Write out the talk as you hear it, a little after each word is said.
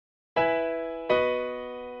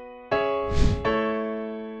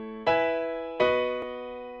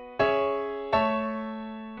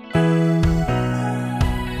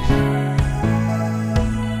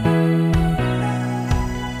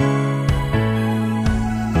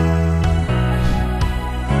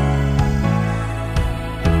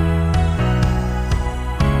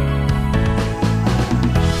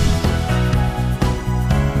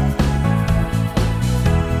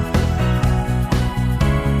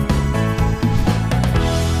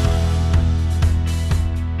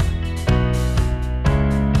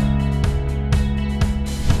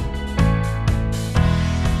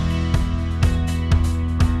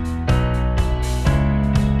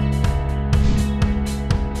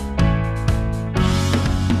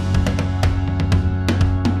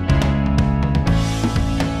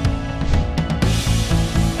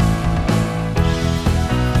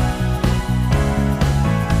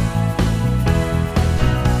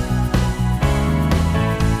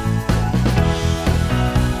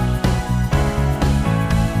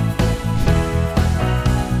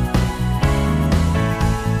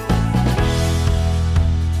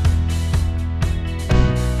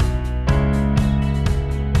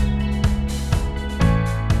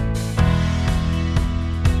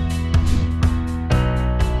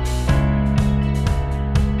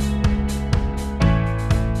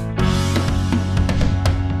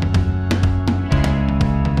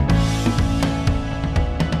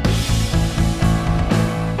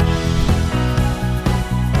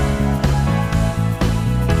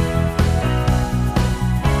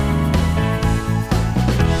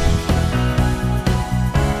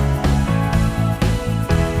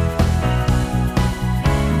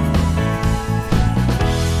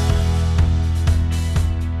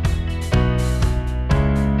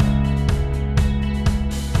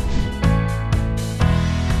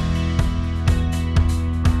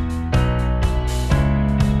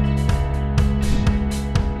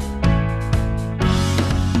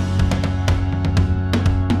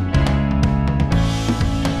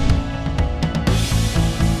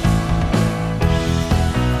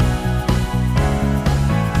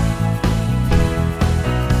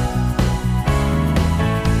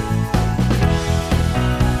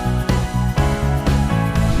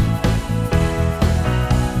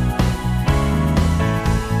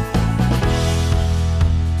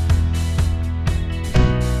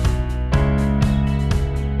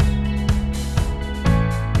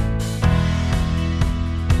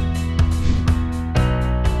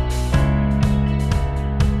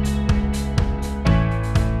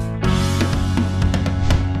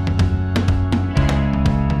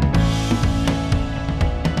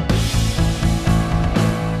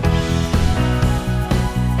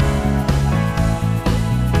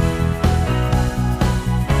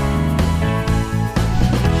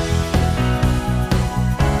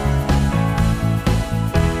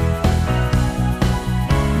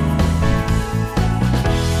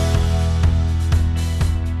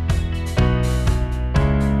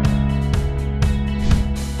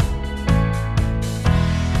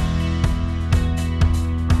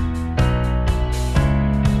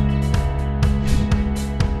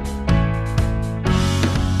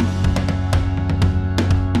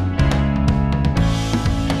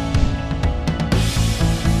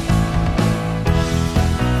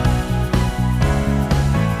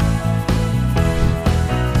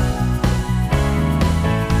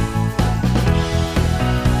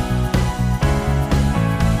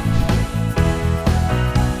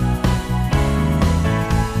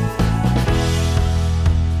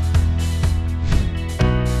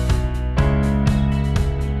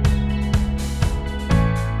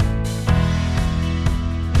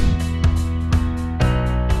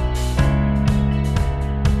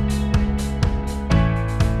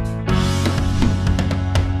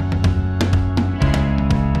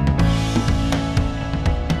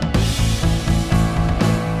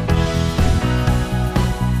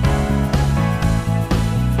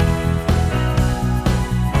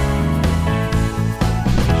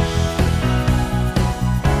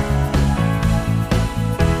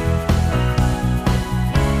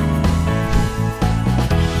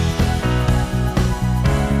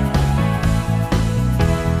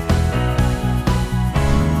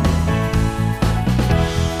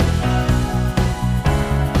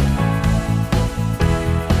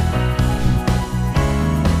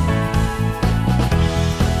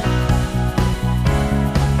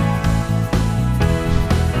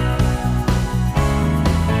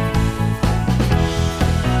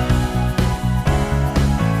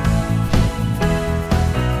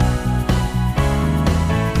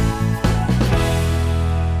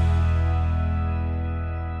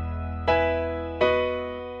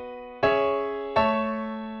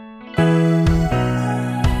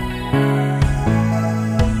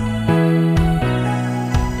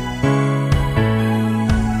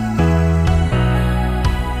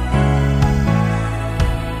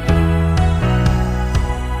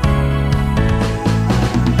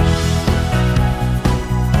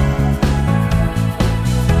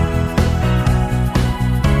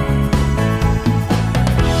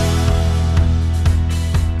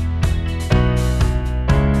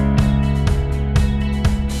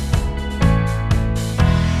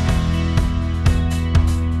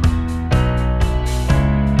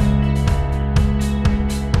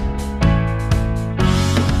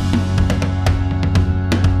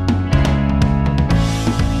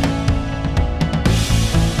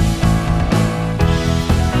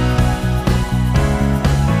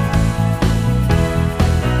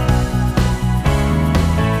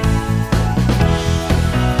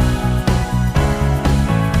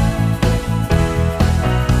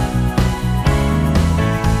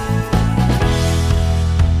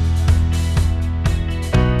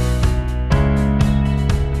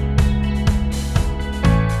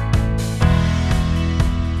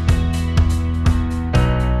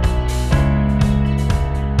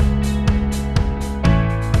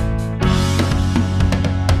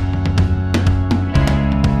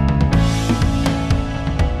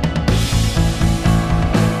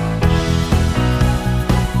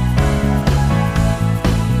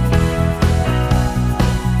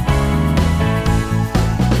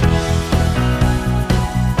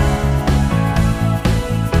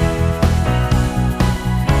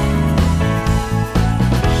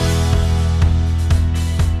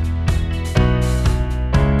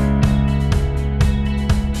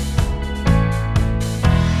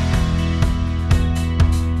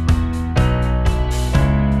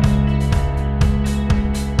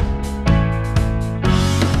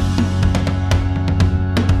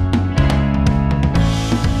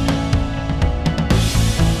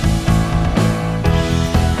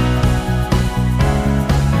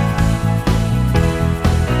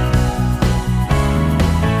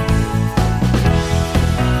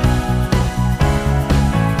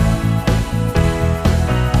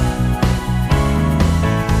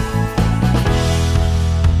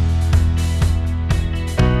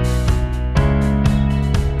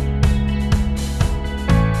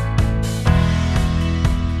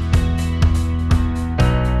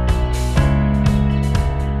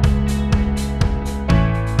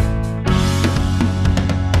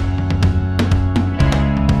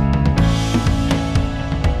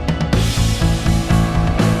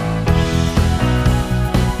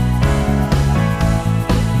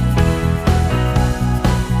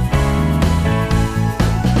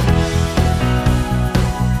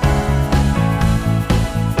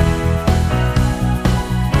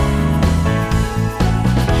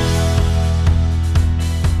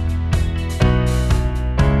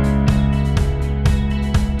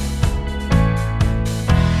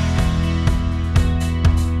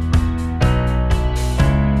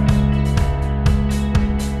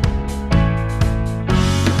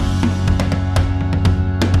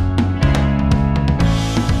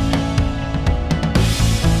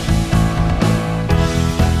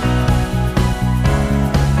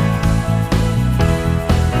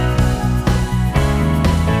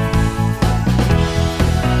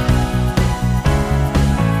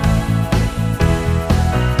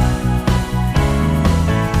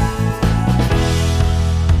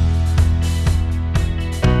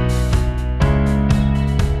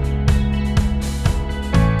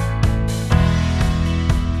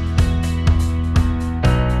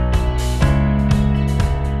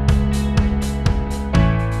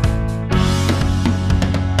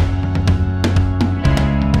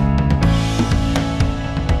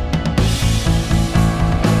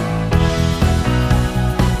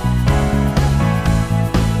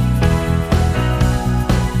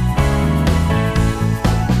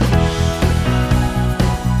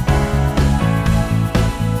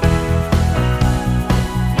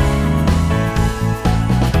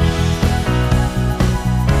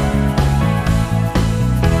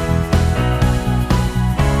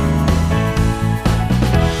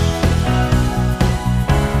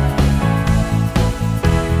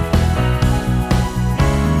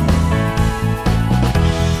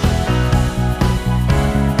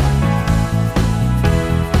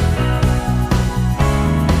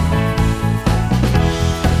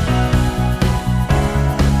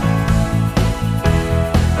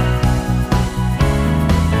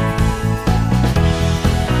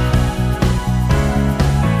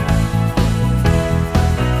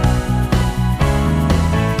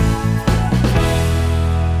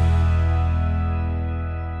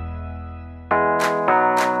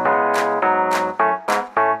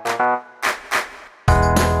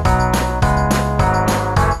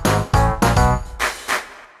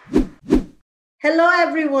Hello,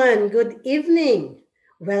 everyone. Good evening.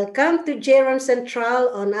 Welcome to JRAM Central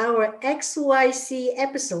on our XYSEE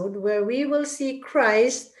episode where we will see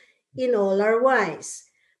Christ in all our ways.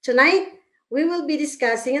 Tonight, we will be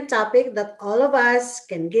discussing a topic that all of us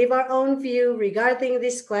can give our own view regarding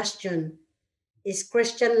this question. Is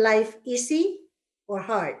Christian life easy or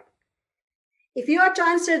hard? If you are to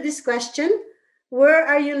answer this question, where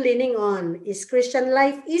are you leaning on? Is Christian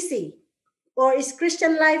life easy or is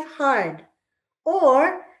Christian life hard?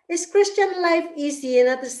 Or is Christian life easy and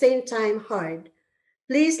at the same time hard?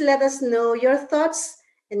 Please let us know your thoughts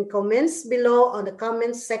and comments below on the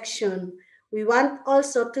comments section. We want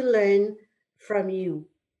also to learn from you.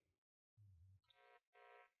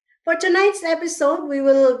 For tonight's episode, we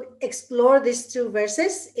will explore these two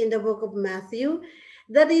verses in the book of Matthew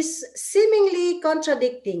that is seemingly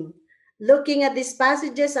contradicting. Looking at these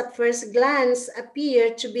passages at first glance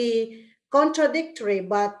appear to be contradictory,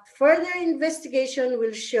 but further investigation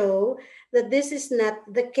will show that this is not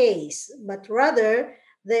the case, but rather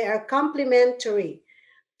they are complementary.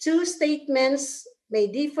 Two statements may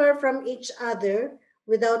differ from each other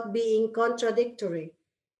without being contradictory.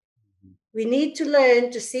 We need to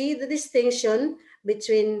learn to see the distinction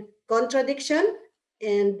between contradiction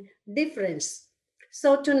and difference.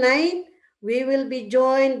 So tonight, we will be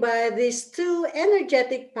joined by these two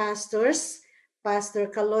energetic pastors, Pastor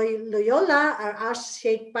Kaloy Loyola, our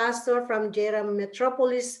associate pastor from JRAM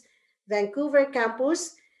Metropolis, Vancouver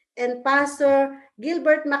campus, and Pastor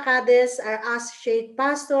Gilbert Macades, our associate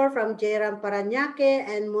pastor from JRAM Parañaque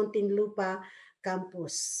and Muntinlupa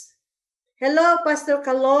campus. Hello, Pastor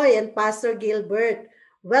Kaloy and Pastor Gilbert.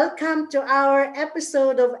 Welcome to our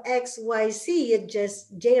episode of XYC at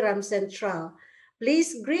JRAM Central.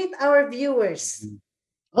 Please greet our viewers.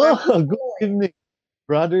 Good evening,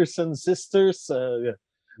 brothers and sisters.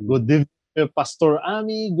 Good evening, Pastor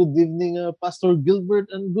Ami. Good evening, Pastor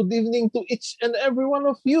Gilbert. And good evening to each and every one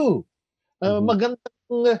of you. Magandang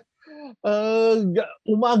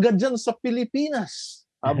umaga dyan sa Pilipinas.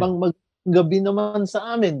 Habang gabi naman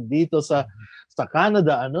sa amin dito sa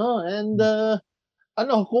Canada, ano? And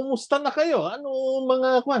kumusta na kayo?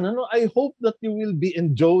 I hope that you will be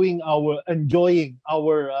enjoying our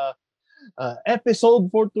episode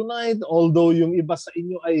for tonight. Although yung iba sa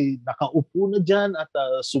inyo ay nakaupo na dyan at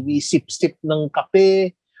sumisip-sip ng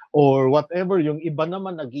kape or whatever. Yung iba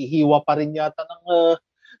naman naghihiwa pa rin yata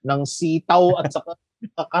ng sitaw at saka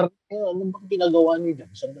karne. Ano bang ginagawa niyo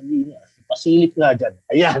dyan? Sandali nga. Pasilip nga dyan.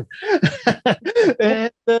 Ayan.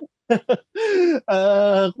 And,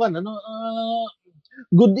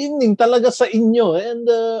 good evening talaga sa inyo. And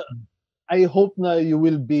I hope na you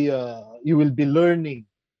will be learning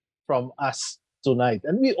from us tonight.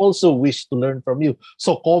 And we also wish to learn from you.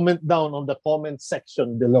 So comment down on the comment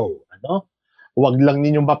section below. Huwag lang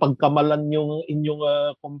ninyong mapagkamalan yung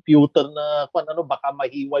inyong computer na baka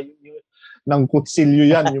mahiwa yung ng kutsilyo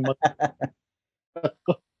yan. Yung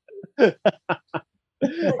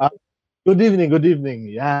Good evening.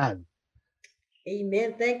 Yan.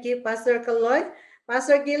 Amen. Thank you, Pastor Kaloy.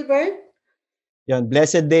 Pastor Gilbert? Yon,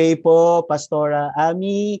 blessed day po, Pastora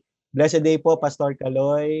Ami. Blessed day po, Pastor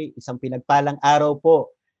Kaloy. Isang pinagpalang araw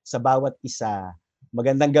po sa bawat isa.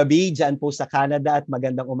 Magandang gabi dyan po sa Canada at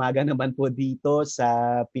magandang umaga naman po dito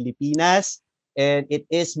sa Pilipinas. And it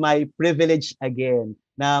is my privilege again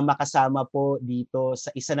na makasama po dito sa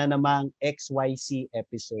isa na namang XYC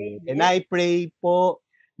episode. And I pray po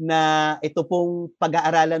na ito pong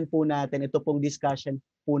pag-aaralan po natin, ito pong discussion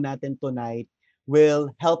po natin tonight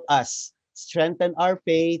will help us strengthen our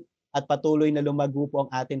faith at patuloy na lumago po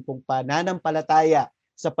ang atin pong pananampalataya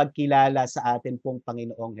sa pagkilala sa atin pong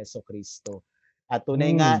Panginoong Hesukristo. At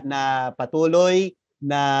tunay nga na patuloy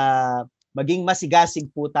na maging masigasig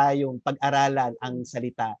po tayong pag-aralan ang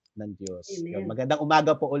salita ng Diyos. Yun, magandang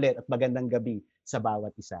umaga po ulit at magandang gabi sa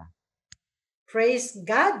bawat isa. Praise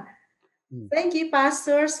God! Thank you,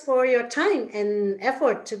 pastors, for your time and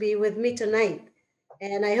effort to be with me tonight.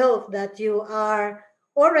 And I hope that you are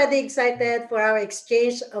already excited for our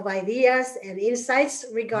exchange of ideas and insights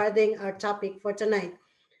regarding our topic for tonight.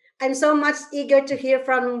 I'm so much eager to hear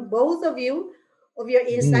from both of you of your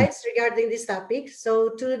insights regarding this topic.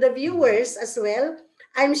 So to the viewers as well,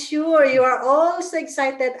 I'm sure you are also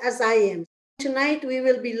excited as I am. Tonight, we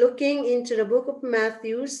will be looking into the book of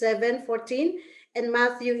Matthew 7:14 and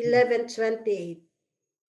Matthew 11:28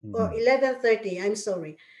 or 11:30, I'm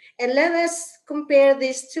sorry. And let us compare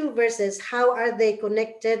these two verses. How are they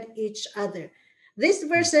connected each other? These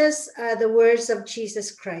verses are the words of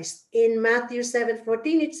Jesus Christ. In Matthew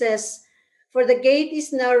 7:14, it says, "For the gate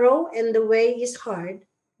is narrow and the way is hard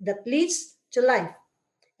that leads to life,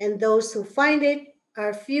 and those who find it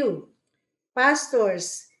are few.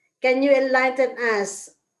 Pastors, can you enlighten us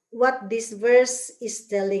what this verse is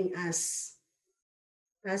telling us?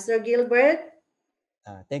 Pastor Gilbert?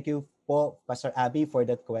 Thank you po, Pastor Abby, for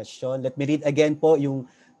that question. Let me read again po yung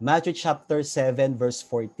Matthew chapter 7, verse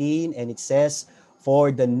 14, and it says,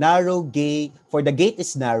 For the gate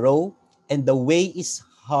is narrow, and the way is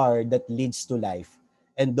hard that leads to life,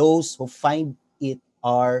 and those who find it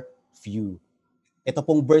are few. Ito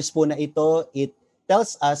pong verse po na ito, it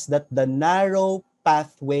tells us that the narrow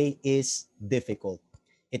pathway is difficult.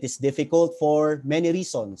 It is difficult for many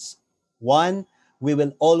reasons. One, we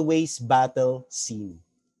will always battle sin.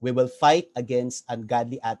 We will fight against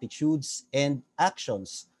ungodly attitudes and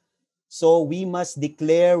actions. So we must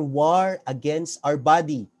declare war against our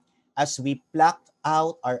body as we pluck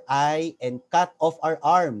out our eye and cut off our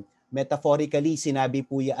arm. Metaphorically, sinabi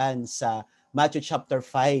po yan sa Matthew chapter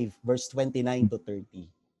 5, verse 29 to 30.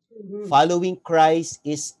 Mhm. Following Christ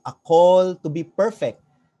is a call to be perfect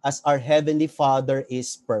as our Heavenly Father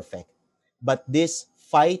is perfect. But this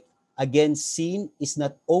fight against sin is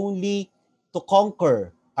not only to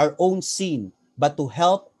conquer our own sin, but to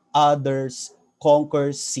help others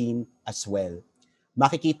conquer sin as well.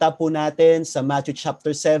 Makikita po natin sa Matthew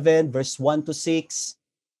chapter 7, verse 1 to 6,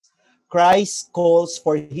 Christ calls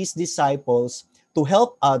for his disciples to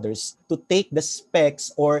help others to take the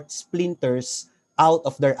specks or splinters out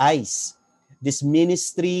of their eyes. This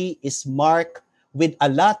ministry is marked with a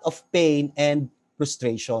lot of pain and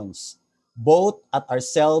frustrations, both at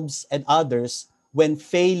ourselves and others when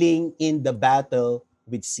failing in the battle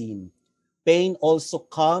with sin. Pain also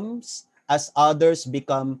comes as others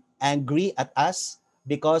become angry at us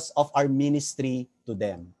because of our ministry to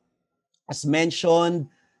them. As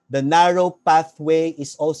mentioned, the narrow pathway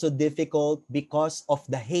is also difficult because of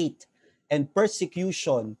the hate and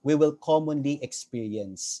persecution we will commonly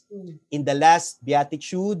experience. Mm. In the last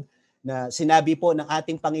beatitude na sinabi po ng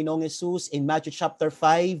ating Panginoong Yesus in Matthew chapter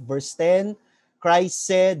 5 verse 10, Christ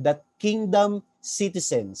said that kingdom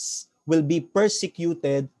citizens will be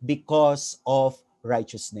persecuted because of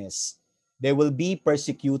righteousness. They will be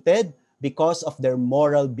persecuted because of their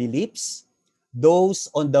moral beliefs. Those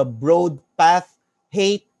on the broad path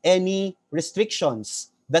hate any restrictions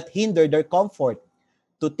that hinder their comfort,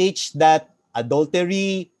 to teach that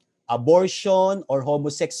adultery, abortion, or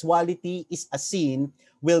homosexuality is a sin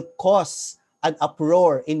will cause an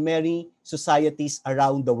uproar in many societies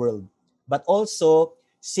around the world. But also,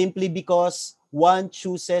 simply because one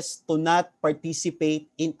chooses to not participate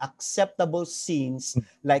in acceptable sins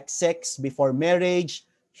like sex before marriage,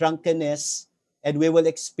 drunkenness, and we will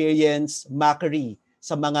experience mockery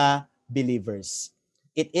sa mga believers.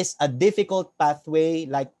 It is a difficult pathway,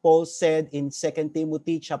 like Paul said in 2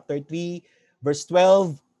 Timothy chapter 3, verse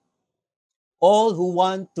 12. All who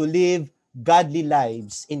want to live godly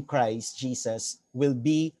lives in Christ Jesus will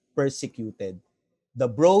be persecuted. The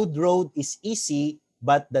broad road is easy,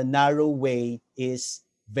 but the narrow way is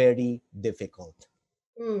very difficult.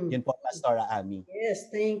 Mm. Yun po, Pastora Ami.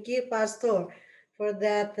 Yes, thank you, Pastor, for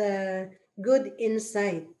that good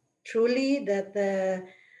insight. Truly, that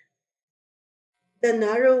the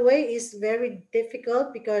narrow way is very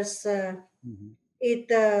difficult because Mhm. it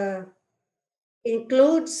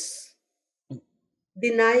includes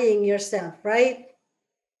denying yourself, right?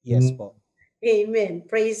 Yes po. Amen.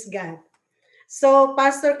 Praise God. So,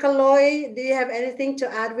 Pastor Kaloy, do you have anything to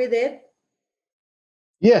add with it?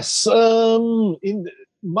 Yes, in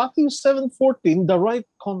Matthew 7:14, the right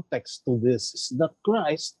context to this is that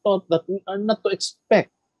Christ taught that we are not to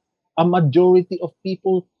expect a majority of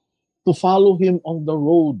people to follow him on the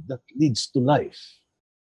road that leads to life.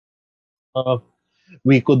 Uh,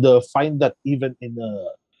 we could find that even in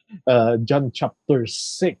John chapter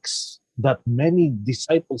 6, that many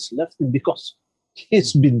disciples left him because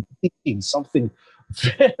he's been teaching something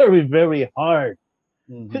very, very hard.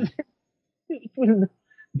 Mhm. It will,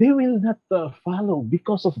 they will not follow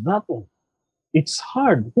because of that one. It's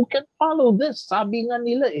hard. Who can follow this? Sabi nga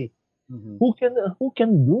nila eh. Mhm. Who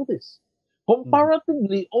can do this?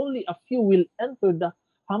 Comparatively, only a few will enter the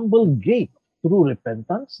humble gate through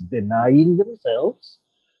repentance, denying themselves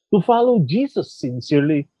to follow Jesus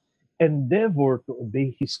sincerely, endeavor to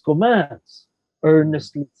obey his commands,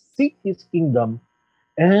 earnestly seek his kingdom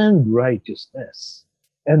and righteousness,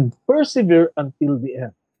 and persevere until the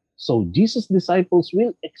end. So Jesus' disciples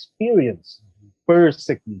will experience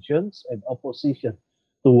persecutions and opposition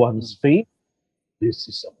to one's faith. This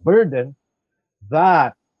is a burden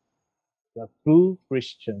that the true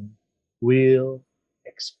Christian will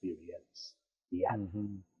experience. Yeah.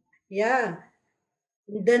 Mhm. Yeah,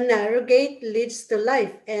 the narrow gate leads to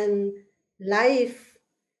life, and life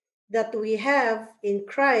that we have in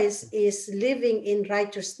Christ is living in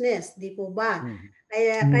righteousness, di po ba? Mhm.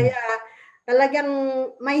 Kaya talagang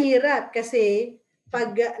mahirap kasi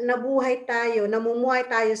pag namumuhay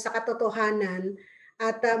tayo sa katotohanan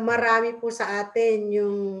at marami po sa atin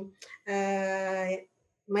yung uh,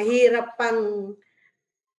 mahirap pang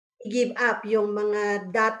i-give up yung mga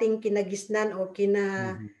dating kinagisnan o Mhm.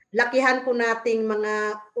 kinalakihan po nating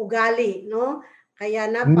mga ugali, no? Kaya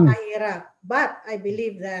Mm. napakahirap. But I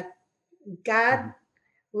believe that God Mhm.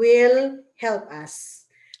 will help us.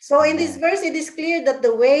 So in this Amen. verse, it is clear that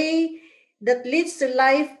the way that leads to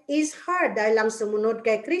life is hard. Dahil ang sumunod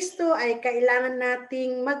kay Kristo ay kailangan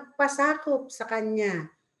nating magpasakop sa Kanya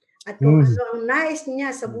at kung Mm. ano ang nais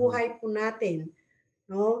niya sa Mhm. buhay po natin.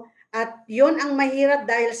 No? At yon ang mahirap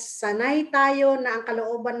dahil sanay tayo na ang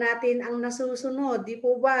kalooban natin ang nasusunod. Di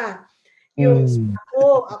po ba? Yung Mm.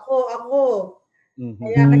 ako. Mhm.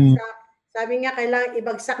 Kaya Mm. sabi nga, kailangan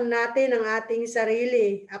ibagsak natin ang ating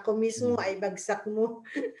sarili. Ako mismo Mhm. ay bagsak mo.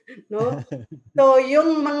 No? So,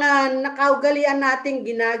 yung mga nakaugalian nating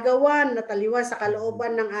ginagawa na taliwas sa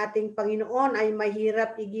kalooban ng ating Panginoon ay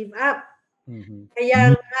mahirap i-give up. Mhm.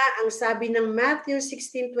 Kaya nga, ang sabi ng Matthew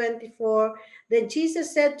 16:24, then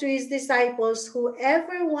Jesus said to his disciples,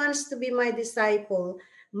 whoever wants to be my disciple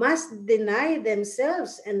must deny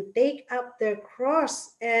themselves and take up their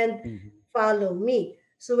cross and Mhm. follow me.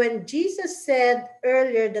 So when Jesus said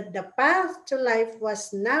earlier that the path to life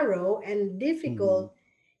was narrow and Mhm. difficult,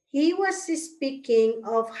 he was speaking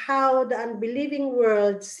of how the unbelieving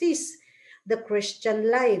world sees the Christian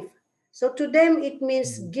life. So to them, it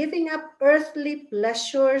means Mhm. giving up earthly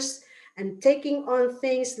pleasures and taking on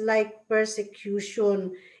things like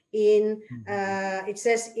persecution. Mhm. It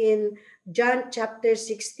says in John chapter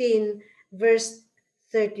 16, verse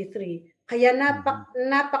 33. Kaya Mhm.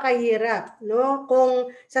 napakahirap, no?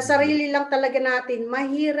 Kung sa Mhm. sarili lang talaga natin,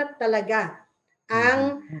 mahirap talaga Mhm. ang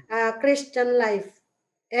Christian life.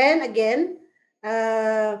 And again,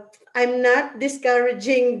 uh, I'm not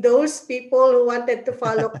discouraging those people who wanted to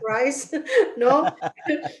follow Christ, no,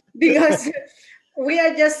 because we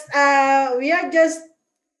are just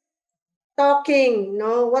talking,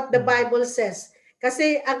 no, what the Mhm. Bible says.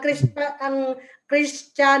 Kasi ang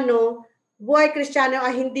Kristiyano, buhay Kristiyano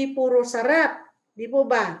ay hindi puro sarap, di po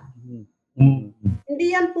ba? Mhm. Mm. Mhm.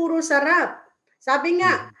 Hindi yan puro sarap. Sabi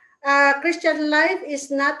nga, Mhm. Christian life is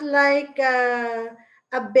not like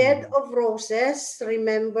a bed Mhm. of roses.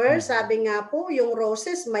 Remember, Mhm. sabi nga po, yung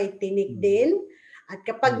roses may tinik Mhm. din. At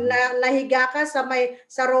kapag Mhm. nahiga ka sa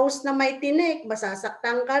rose na may tinik,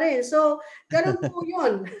 masasaktan ka rin. So, ganun po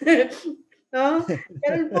 'yun. No?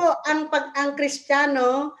 Ganun po ang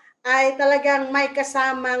Kristiyano ay talagang may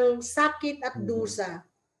kasamang sakit at Mhm. dusa.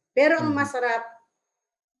 Pero ang Mhm. masarap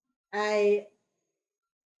ay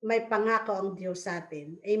may pangako ang Diyos sa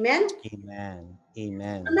atin. Amen? Amen.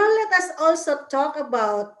 Amen. So now let us also talk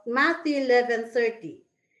about Matthew 11:30.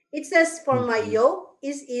 It says, for my Mhm. yoke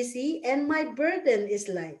is easy and my burden is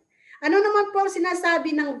light. Ano naman po ang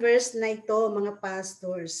sinasabi ng verse na ito, mga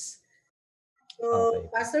pastors? So, Okay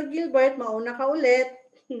po. Pastor Gilbert, mauna ka ulit.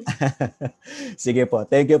 Sige po.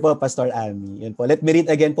 Thank you po, Pastor Ami. Yun po. Let me read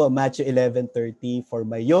again po, Matthew 11:30. For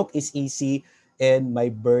my yoke is easy and my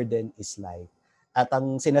burden is light. At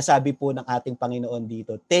ang sinasabi po ng ating Panginoon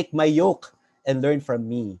dito, take my yoke and learn from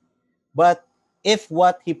me. But if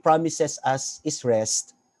what He promises us is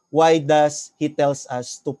rest, why does He tells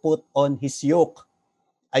us to put on His yoke?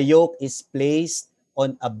 A yoke is placed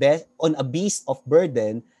on a beast of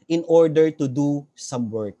burden in order to do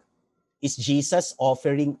some work. Is Jesus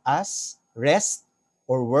offering us rest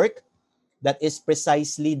or work? That is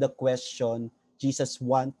precisely the question Jesus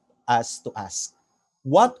wants us to ask.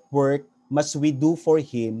 What work must we do for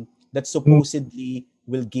Him that Mm. supposedly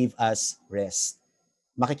will give us rest?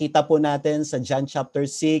 Makikita po natin sa John chapter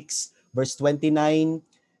 6, verse 29,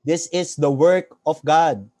 this is the work of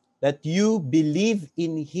God, that you believe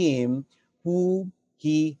in Him who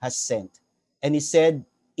He has sent. And He said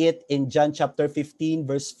it in John chapter 15,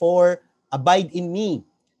 verse 4, abide in me,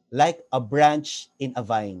 like a branch in a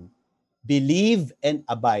vine. Believe and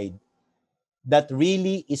abide. That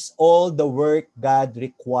really is all the work God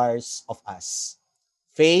requires of us.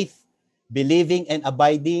 Faith, believing and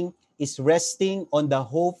abiding is resting on the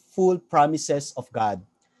hopeful promises of God.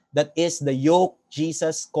 That is the yoke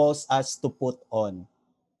Jesus calls us to put on.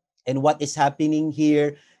 And what is happening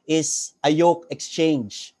here is a yoke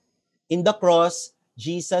exchange. In the cross,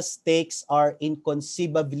 Jesus takes our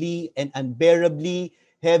inconceivably and unbearably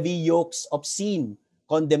heavy yokes of sin,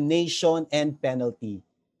 condemnation, and penalty,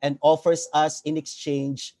 and offers us in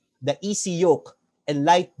exchange the easy yoke and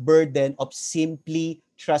light burden of simply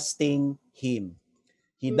trusting Him.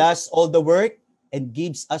 He does all the work and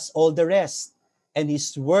gives us all the rest. And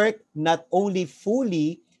his work not only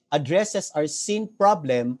fully addresses our sin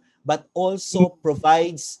problem, but also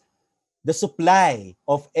provides the supply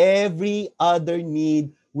of every other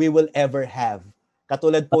need we will ever have.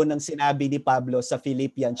 Katulad po ng sinabi ni Pablo sa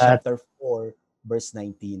Philippians At, chapter 4, verse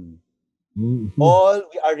 19. Mhm. All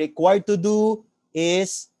we are required to do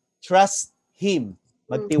is trust Him.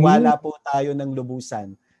 Mhm. Magtiwala po tayo ng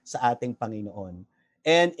lubusan sa ating Panginoon.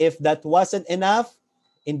 And if that wasn't enough,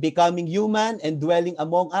 in becoming human and dwelling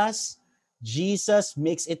among us, Jesus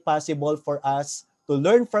makes it possible for us to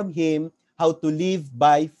learn from Him how to live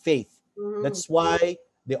by faith. That's why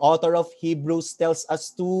the author of Hebrews tells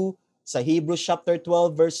us to, sa Hebrews chapter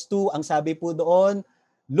 12 verse 2, ang sabi po doon,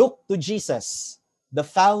 look to Jesus, the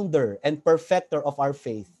founder and perfecter of our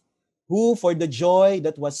faith, who for the joy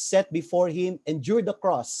that was set before him endured the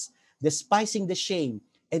cross, despising the shame,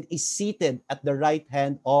 and is seated at the right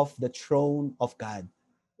hand of the throne of God.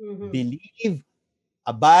 Believe,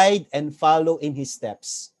 abide, and follow in his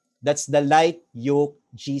steps. That's the light yoke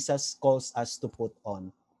Jesus calls us to put on.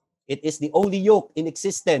 It is the only yoke in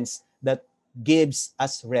existence that gives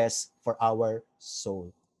us rest for our soul.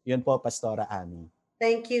 Yun po, Pastora Ami.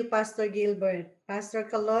 Thank you, Pastor Gilbert. Pastor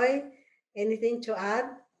Kaloy, anything to add?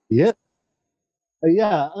 Yeah.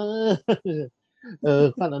 Yeah.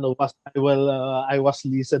 Ano, while I was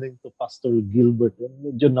listening to Pastor Gilbert,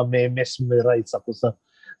 medyo na-mesmerize ako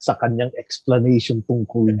sa kanyang explanation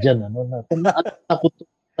tungkol dyan. Ano, ako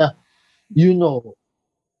na, you know,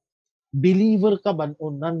 believer ka man o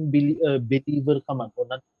believer ka man o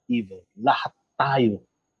non-believer, lahat tayo,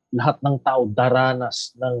 lahat ng tao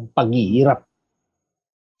daranas ng paghihirap.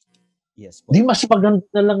 Yes po. Di mas maganda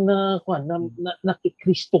na lang na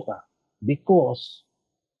nakikristo ka because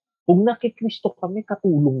kung nakikristo ka, may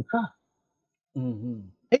katulong ka.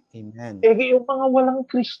 Amen. Yung mga walang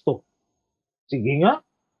Kristo, sige nga,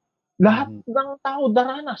 lahat ng tao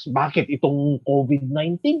daranas. Bakit itong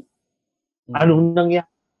COVID-19? Anong nangyari?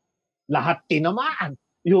 Lahat tinamaan.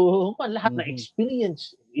 Yung lahat na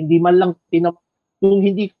experience. Hindi man lang tinamaan. Kung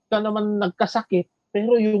hindi ka naman nagkasakit,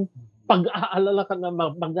 pero yung pag-aalala ka na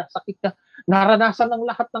magkasakit ka, naranasan ng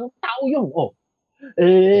lahat ng tao yun.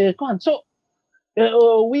 So,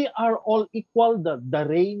 we are all equal. The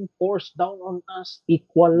rain pours down on us.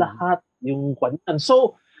 Equal lahat. Yung kwanyan.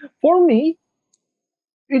 So, for me,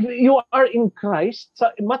 if you are in Christ,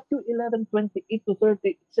 sa Matthew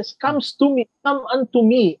 11:28-30, it says, come unto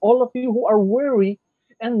me, all of you who are weary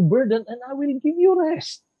and burdened, and I will give you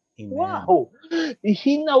rest. Amen. Wow!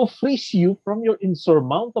 He now frees you from your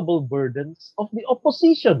insurmountable burdens of the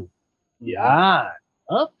opposition. Yeah.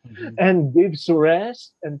 And gives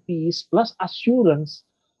rest and peace plus assurance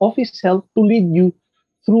of his help to lead you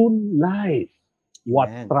through life.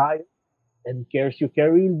 What trials and cares you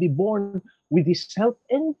carry will be borne with his help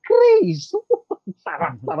and grace.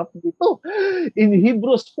 Sarap dito. In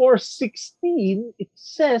Hebrews 4:16, it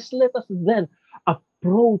says, let us then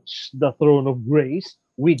approach the throne of grace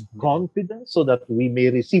with confidence so that we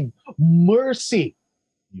may receive mercy.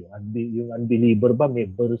 Yung unbeliever ba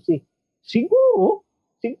may mercy? Siguro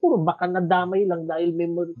baka nadamay lang dahil may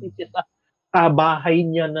mercy siya sa kabahay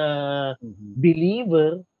niya na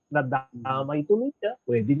believer, nadamay tuloy siya.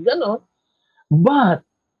 Pwede gano'n. But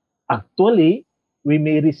actually, we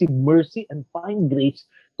may receive mercy and find grace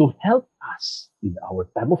to help us in our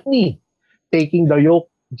time of need. Taking the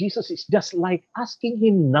yoke, Jesus is just like asking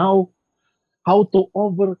him now how to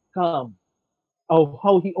overcome,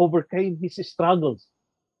 how he overcame his struggles.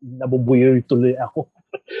 Nabubuyoy tuloy ako.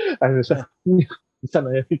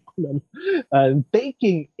 And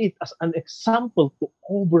taking it as an example to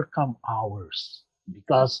overcome ours.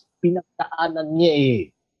 Because pinagdaanan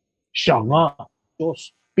niya siya nga,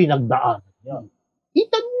 Diyos, pinagdaanan niya.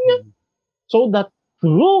 Kita niya. So that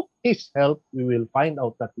through his help, we will find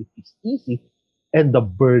out that it is easy and the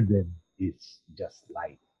burden is just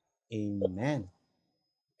light. Amen.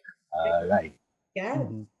 All right. Yeah.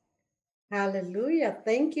 Hallelujah.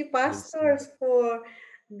 Thank you, pastors, for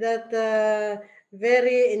that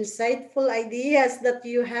very insightful ideas that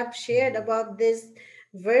you have shared about these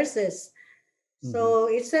verses. So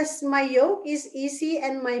it says, my yoke is easy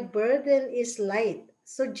and my burden is light.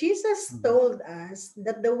 So Jesus told us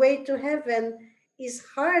that the way to heaven is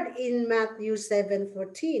hard in Matthew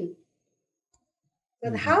 7:14.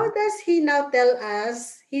 But how does he now tell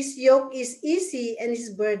us his yoke is easy and his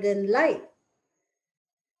burden light?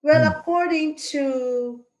 Well, according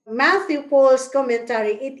to Matthew Paul's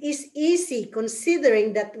commentary, it is easy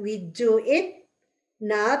considering that we do it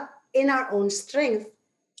not in our own strength,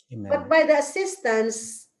 but by the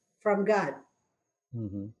assistance from God.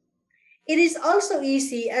 it is also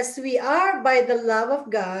easy as we are by the love of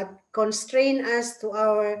God constrain us to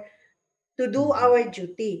do our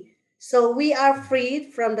duty. So we are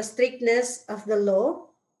freed from the strictness of the law.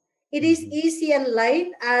 It is easy and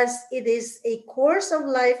light as it is a course of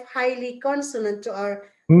life highly consonant to our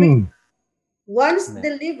Mm. once Amen.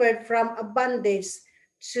 delivered from a bondage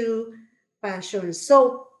to passion.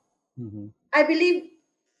 So I believe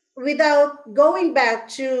without going back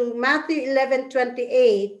to Matthew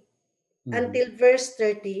 11:28 until verse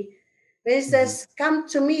 30, when it says, "Come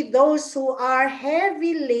to me, those who are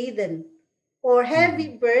heavy laden or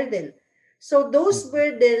heavy burden." So those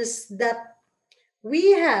burdens that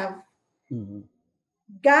we have,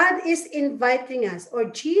 God is inviting us,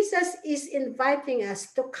 or Jesus is inviting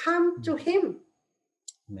us to come to Him.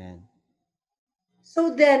 Amen.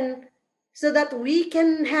 So that we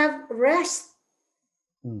can have rest.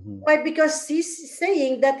 Why? Because He's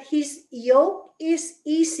saying that His yoke is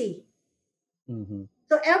easy.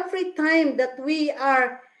 So every time that we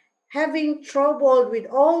are having trouble with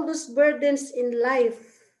all those burdens in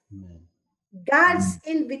life, God's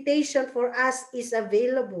invitation for us is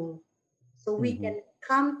available. So we can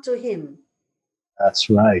come to Him. That's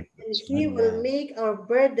right. And That's He right. will make our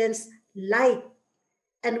burdens light.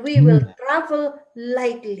 And we will travel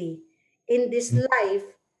lightly in this life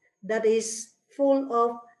that is full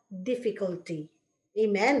of difficulty.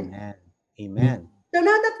 Amen. Amen. Amen. So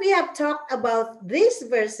now that we have talked about these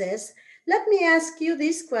verses, let me ask you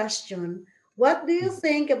this question. What do you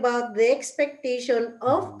think about the expectation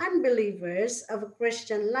of unbelievers of a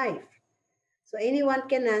Christian life? So anyone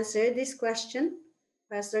can answer this question.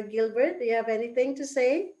 Pastor Gilbert, do you have anything to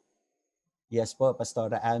say? Yes po,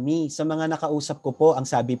 Pastora Ami. Sa mga nakausap ko po, ang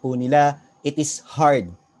sabi po nila, it is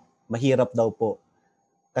hard. Mahirap daw po.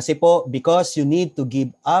 Kasi po, because you need to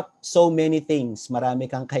give up so many things, marami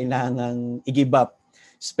kang kailangang i-give up.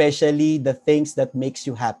 Especially the things that makes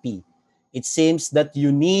you happy. It seems that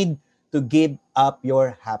you need to give up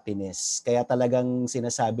your happiness. Kaya talagang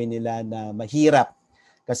sinasabi nila na mahirap.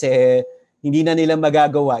 Kasi hindi na nila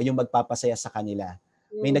magagawa yung magpapasaya sa kanila.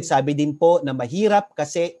 May nagsabi din po na mahirap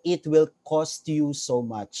kasi it will cost you so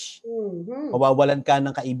much. Mawawalan ka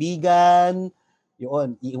ng kaibigan,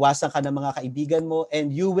 yun, iiwasan ka ng mga kaibigan mo,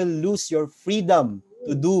 and you will lose your freedom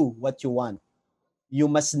to do what you want.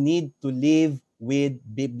 You must need to live with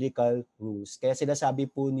biblical rules. Kaya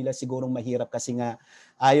sinasabi po nila sigurong mahirap kasi nga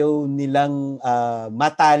ayaw nilang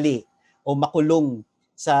matali o makulong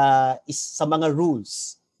sa mga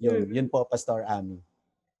rules. Yun po, Pastor Ami.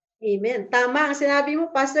 Amen. Tama ang sinabi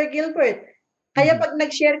mo, Pastor Gilbert. Kaya pag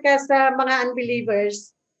nag-share ka sa mga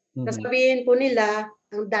unbelievers, sasabihin po nila,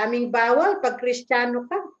 ang daming bawal pag Kristiyano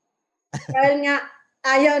ka. Dahil nga,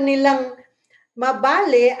 ayaw nilang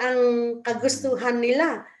mabali ang kagustuhan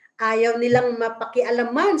nila. Ayaw nilang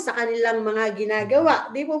mapakialaman sa kanilang mga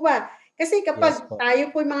ginagawa. Di po ba? Kasi kapag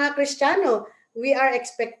tayo po mga Kristiyano, we are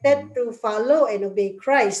expected to follow and obey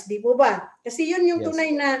Christ. Di po ba? Kasi yun yung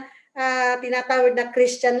tunay na tinatawag na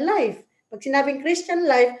Christian life. Pag sinabing Christian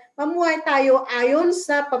life, mamuhay tayo ayon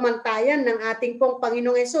sa pamantayan ng ating pong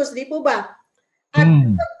Panginoong Hesus. Di po ba? At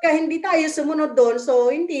pagka hindi tayo sumunod doon, so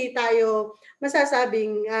hindi tayo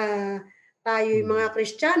masasabing tayo yung mga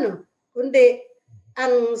Kristiyano. Kundi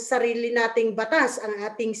ang sarili nating batas ang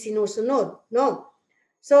ating sinusunod. No?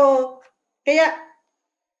 So, kaya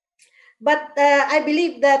but I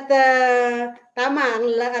believe that tama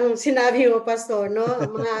ang sinabi mo, Pastor, no?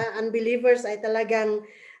 Ang mga unbelievers ay talagang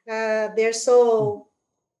they're so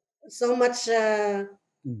much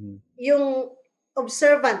yung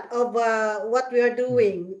observant of what we are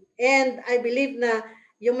doing. And I believe na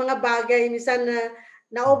yung mga bagay minsan na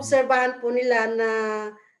naobserbahan po nila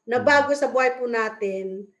na bago sa buhay po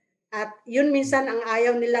natin, at yun minsan ang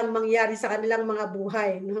ayaw nilang mangyari sa kanilang mga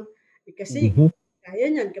buhay, no? Kasi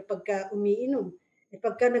kaya niyan kapag ka umiinom. Eh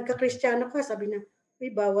pagka nagka-Kristiyano ka, sabi na,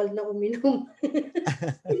 uy, bawal na uminom.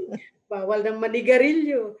 Bawal ng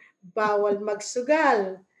manigarilyo, bawal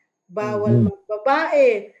magsugal, bawal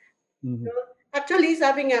magbabae. No? Actually,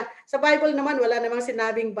 sabi nga, sa Bible naman, wala namang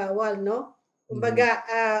sinabing bawal, no? Kumbaga,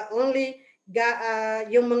 only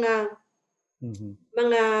yung mga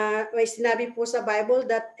may sinabi po sa Bible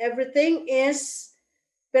that everything is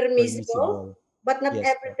permissible, but not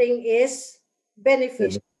everything is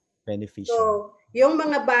beneficial. So, yung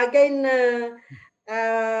mga bagay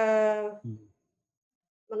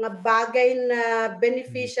na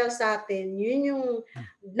beneficial sa atin, yun yung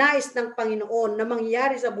nais ng Panginoon na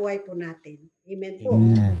mangyari sa buhay po natin. Amen po.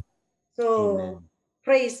 So,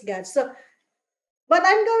 praise God. So, but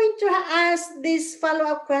I'm going to ask this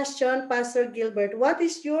follow-up question, Pastor Gilbert. What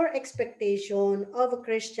is your expectation of a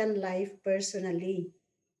Christian life personally?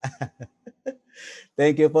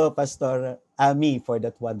 Thank you po, Pastor Ami, for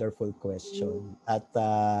that wonderful question. At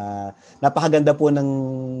napakaganda po ng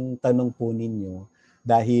tanong po ninyo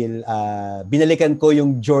dahil binalikan ko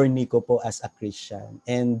yung journey ko po as a Christian.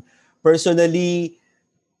 And personally,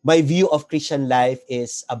 my view of Christian life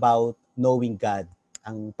is about knowing God,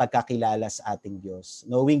 ang pagkakilala sa ating Diyos.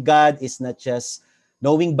 Knowing God is not just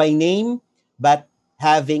knowing by name, but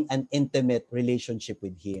having an intimate relationship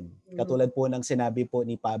with Him. Katulad po ng sinabi po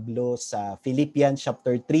ni Pablo sa Philippians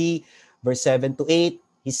chapter 3, verse 7 to 8,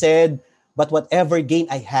 he said, "But whatever gain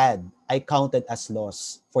I had, I counted as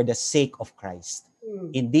loss for the sake of Christ.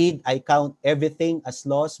 Indeed, I count everything as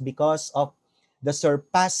loss because of the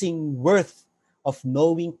surpassing worth of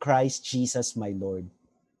knowing Christ Jesus my Lord.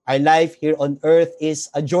 Our life here on earth is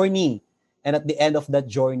a journey, and at the end of that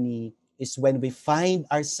journey is when we find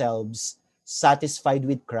ourselves satisfied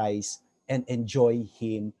with Christ and enjoy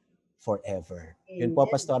Him forever." Yun po,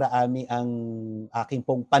 Pastora Ami, ang aking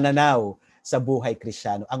pong pananaw sa buhay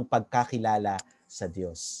Kristiyano, ang pagkakilala sa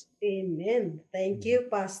Diyos. Amen. Thank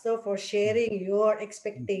you, Pastor, for sharing your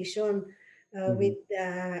expectation with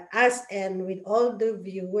us and with all the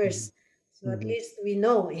viewers. So at least we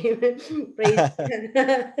know. Praise God.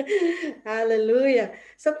 Hallelujah.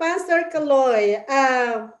 So Pastor Kaloy,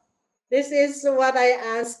 this is what I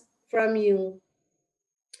asked from you.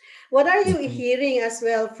 What are you hearing as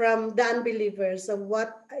well from the unbelievers of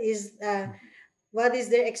what is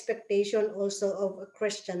their expectation also of a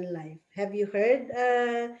Christian life? Have you heard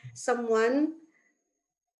someone?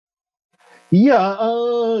 Yeah,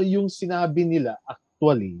 yung sinabi nila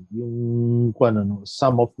actually, yung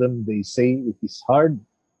some of them they say it is hard,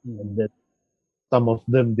 and then some of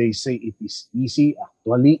them they say it is easy.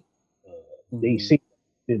 Actually, they say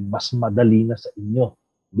mas madali na sa inyo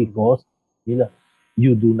because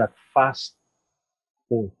you do not fast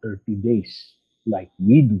for 30 days like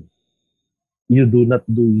we do. You do not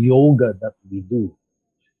do yoga that we do.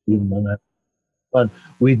 Yung mga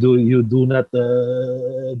you do not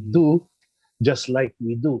do just like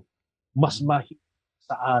we do. Mas mahirap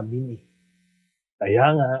sa amin eh. Kaya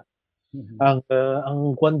nga,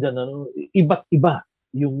 ang kwan dyan, iba't iba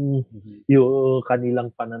yung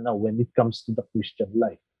kanilang pananaw when it comes to the Christian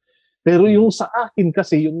life. Pero yung sa akin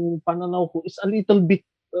kasi, yung pananaw ko is a little bit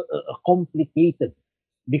complicated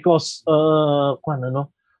because,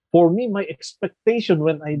 for me, my expectation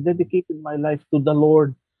when I dedicated my life to the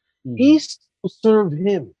Lord is to serve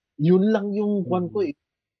Him. Yun lang yung kwan ko eh.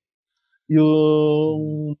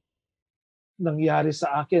 Yung nangyari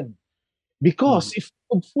sa akin. Because if we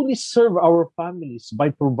could fully serve our families by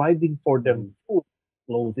providing for them food,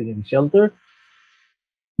 clothing, and shelter,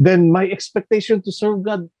 then my expectation to serve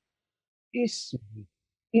God is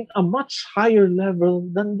in a much higher level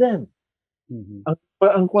than them.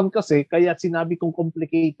 Ang kwan kasi, kaya sinabi kong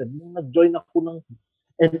complicated, nung nag-join ako ng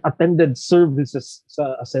and attended services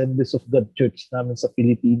sa Assemblies of God Church namin sa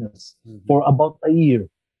Pilipinas for about a year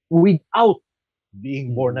without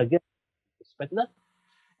being born again. Respect that.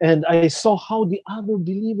 And I saw how the other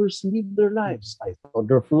believers live their lives. I saw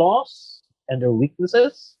their flaws and their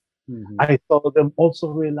weaknesses. I saw them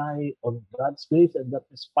also rely on God's grace, and that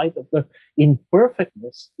despite of their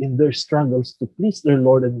imperfectness in their struggles to please their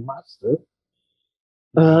Lord and Master,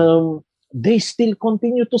 they still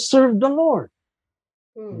continue to serve the Lord.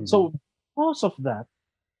 So because of that,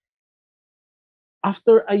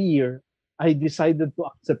 after a year, I decided to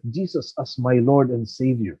accept Jesus as my Lord and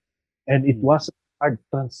Savior. And it was a hard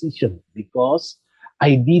transition because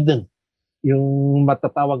I didn't, yung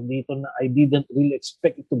matatawag dito na I didn't really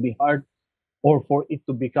expect it to be hard or for it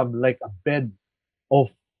to become like a bed of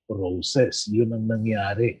roses. Yun ang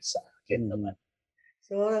nangyari sa akin naman.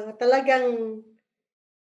 So talagang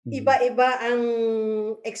iba-iba ang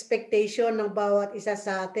expectation ng bawat isa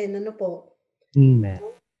sa atin. Ano po? Amen.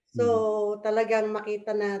 So talagang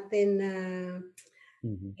makita natin na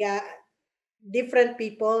different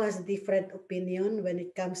people has different opinion when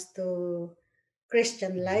it comes to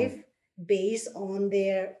Christian life based on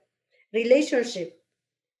their relationship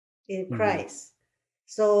in Christ.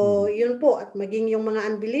 So, yun po, at maging yung mga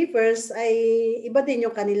unbelievers ay iba din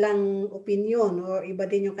yung kanilang opinion or iba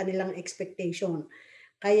din yung kanilang expectation.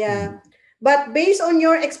 Kaya, but based on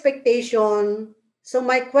your expectation, so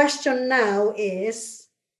my question now is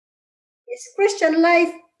Christian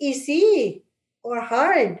life easy or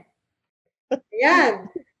hard?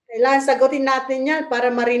 Ayan. Kailangan sagutin natin yan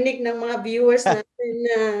para marinig ng mga viewers natin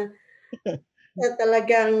na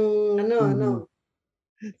talagang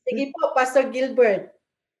Sige po, Pastor Gilbert.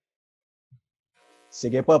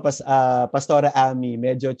 Sige po, Pastora Ami,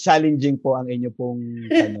 medyo challenging po ang inyo pong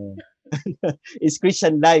tanong. Is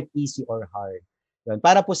Christian life easy or hard? Yun.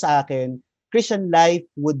 Para po sa akin, Christian life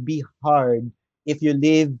would be hard if you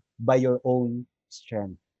live by your own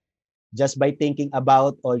strength. Just by thinking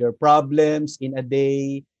about all your problems in a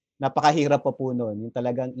day, napakahirap pa po nun. Yung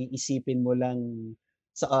talagang iisipin mo lang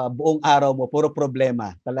sa buong araw mo, puro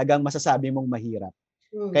problema. Talagang masasabi mong mahirap.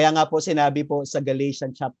 Mm. Kaya nga po sinabi po sa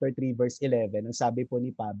Galatians chapter 3 verse 11, ang sabi po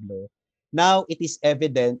ni Pablo, "Now it is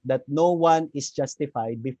evident that no one is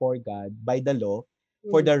justified before God by the law,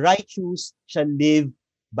 for Mm. the righteous shall live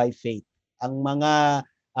by faith." Ang mga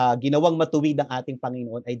ginawang matuwid ng ating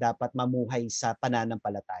Panginoon ay dapat mamuhay sa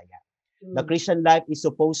pananampalataya. The Mm. Christian life is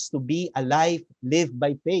supposed to be a life lived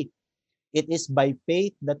by faith. It is by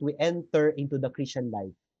faith that we enter into the Christian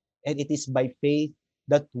life. And it is by faith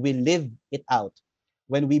that we live it out.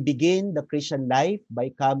 When we begin the Christian life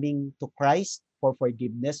by coming to Christ for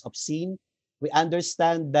forgiveness of sin, we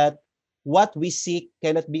understand that what we seek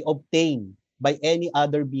cannot be obtained by any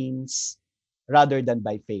other means rather than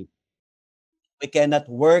by faith. We cannot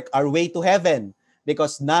work our way to heaven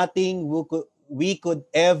because nothing we could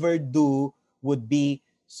ever do would be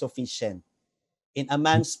sufficient. In a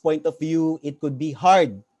man's point of view, it could be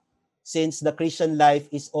hard since the Christian life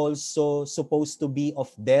is also supposed to be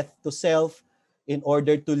of death to self in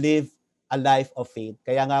order to live a life of faith.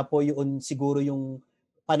 Kaya nga po yun siguro yung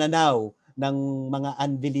pananaw ng mga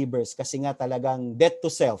unbelievers kasi nga talagang death to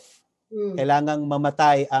self. Mm. Kailangang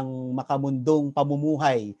mamatay ang makamundong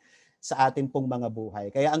pamumuhay sa atin pong mga buhay.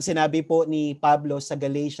 Kaya ang sinabi po ni Pablo sa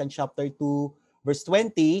Galatians chapter 2 verse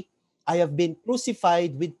 20, "I have been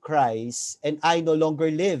crucified with Christ and I no longer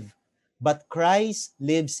live, but Christ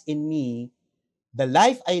lives in me. The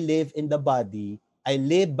life I live in the body, I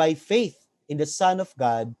live by faith in the Son of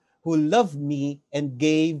God who loved me and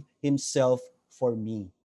gave himself for me."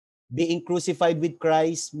 Being crucified with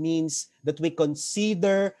Christ means that we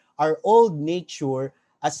consider our old nature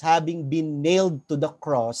as having been nailed to the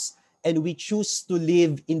cross and we choose to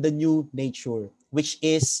live in the new nature, which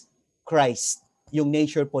is Christ, yung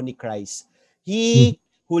nature po ni Christ. He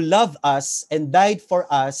who loved us and died for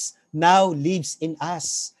us now lives in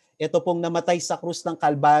us. Ito pong namatay sa krus ng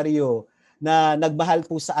Kalbaryo na nagmahal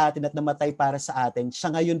po sa atin at namatay para sa atin. Siya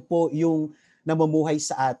ngayon po yung namumuhay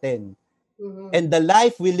sa atin. Mm-hmm. And the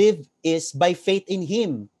life we live is by faith in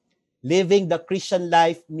Him. Living the Christian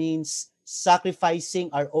life means sacrificing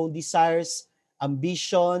our own desires,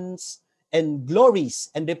 ambitions, and glories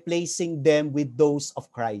and replacing them with those of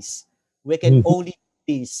Christ. We can only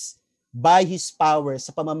do this by His power sa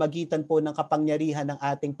pamamagitan po ng kapangyarihan ng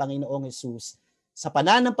ating Panginoong Hesus sa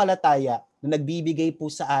pananampalataya na nagbibigay po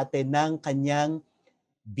sa atin ng kanyang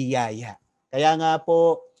biyaya. Kaya nga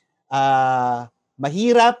po,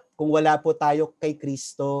 mahirap kung wala po tayo kay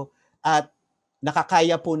Kristo at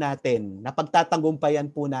nakakaya po natin, napagtatagumpayan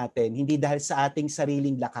po natin, hindi dahil sa ating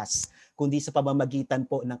sariling lakas, kundi sa pamamagitan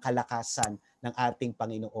po ng kalakasan ng ating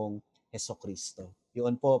Panginoong Hesukristo.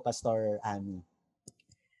 Yun po, Pastor Ami.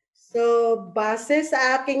 So, base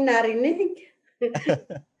sa aking narinig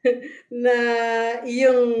na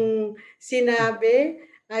yung sinabi,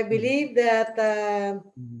 I believe that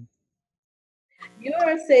you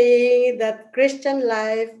are saying that Christian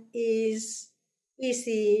life is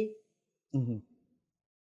easy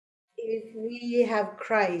if we have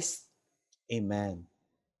Christ. Amen.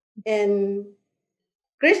 And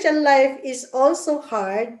Christian life is also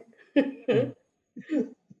hard,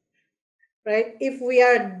 right? If we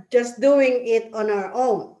are just doing it on our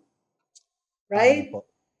own, right? Po.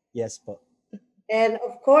 Yes po. And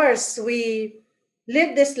of course, we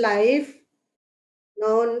live this life,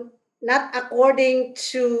 not according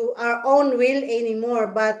to our own will anymore,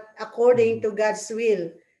 but according to God's will.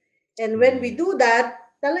 And when we do that,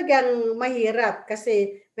 talagang mahirap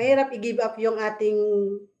kasi mahirap i-give up yung ating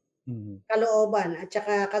kalooban at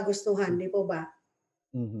saka kagustuhan, di po ba?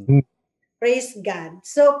 Praise God.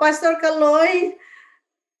 So, Pastor Kaloy,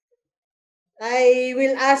 I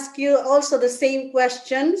will ask you also the same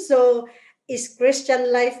question. So, is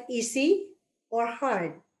Christian life easy or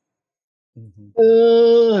hard?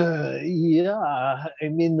 Yeah, I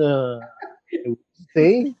mean, I would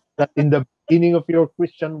say that in the beginning of your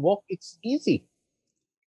Christian walk, it's easy.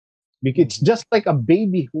 Because it's just like a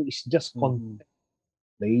baby who is just content,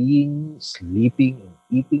 playing, sleeping, and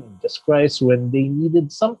eating, and just cries when they needed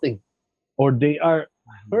something or they are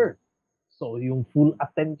hurt. So, yung full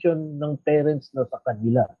attention ng parents na sa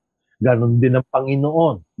kanila. Ganon din ang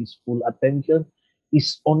Panginoon. His full attention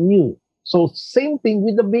is on you. So, same thing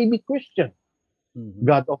with the baby Christian.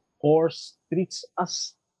 God, of course, treats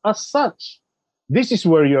us as such. This is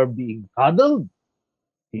where you're being cuddled.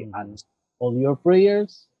 He answers all your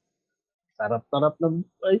prayers. Sarap-sarap na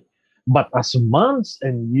buhay. But as months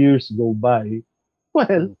and years go by,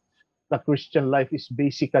 well, the Christian life is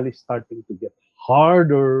basically starting to get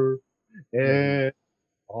harder and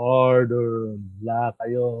harder. La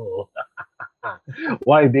kayo.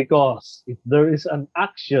 Why? Because if there is an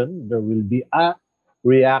action, there will be a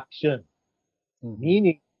reaction.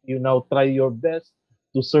 Meaning, you now try your best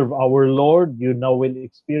to serve our Lord. You now will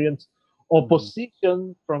experience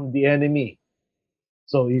opposition from the enemy.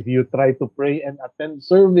 So if you try to pray and attend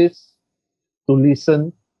service, to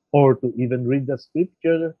listen, or to even read the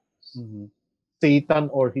scripture, Satan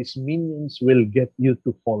or his minions will get you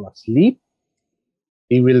to fall asleep.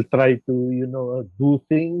 He will try to, do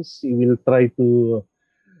things. He will try to,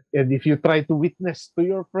 and if you try to witness to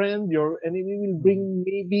your friend, your enemy will bring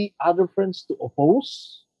maybe other friends to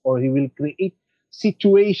oppose, or he will create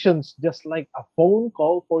situations just like a phone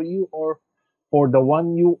call for you or for the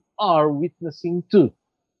one you are witnessing to.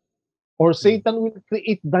 Or Satan will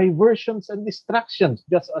create diversions and distractions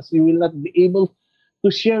just as you will not be able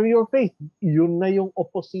to share your faith. Yun na yung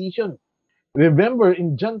opposition. Remember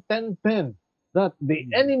in John 10:10 that the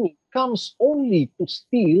enemy comes only to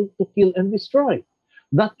steal, to kill, and destroy.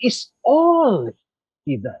 That is all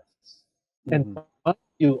he does. And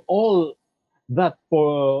you all that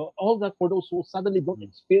for those who suddenly don't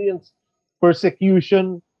experience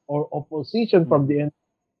persecution or opposition from the enemy,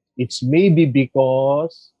 it's maybe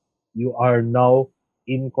because you are now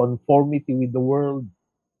in conformity with the world,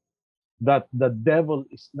 that the devil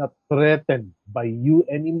is not threatened by you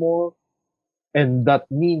anymore, and that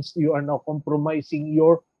means you are now compromising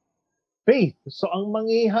your faith. So ang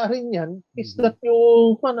mangyayari niyan is that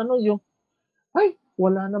ay,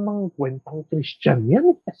 wala namang kwentang Christian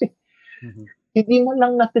yan kasi hindi man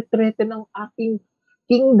lang natitreten ang aking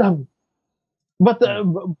kingdom. But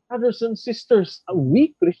brothers and sisters,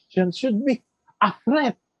 we Christians should be a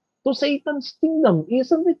threat to Satan's kingdom.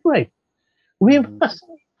 Isn't it right? We must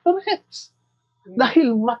be threats.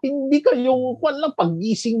 Dahil matindi kayong lang,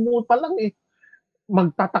 pag-gising mo pa lang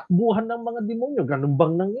magtatakbuhan ng mga demonyo. Ganun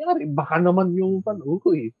bang nangyari? Baka naman yung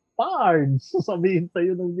pards, sasabihin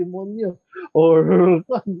sa'yo ng demonyo. Or,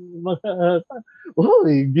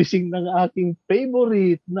 gising ng aking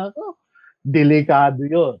favorite. Nako, delikado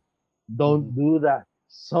yun. Don't do that.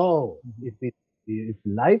 So, if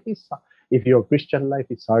your Christian life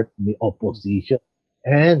is hard, may opposition.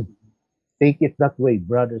 And take it that way,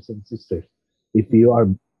 brothers and sisters. If you are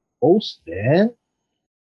opposed, then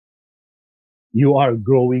you are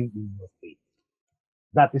growing in your faith.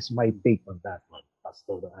 That is my take on that one,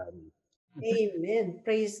 Pastor Ari. Amen.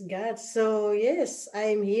 Praise God. So, yes,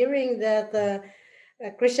 I'm hearing that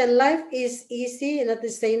Christian life is easy and at the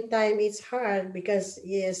same time it's hard because,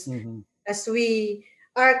 yes, as we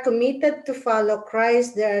are committed to follow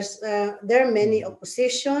Christ, there are many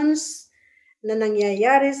oppositions na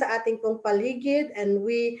nangyayari sa ating pong paligid, and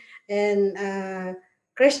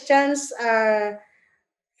Christians are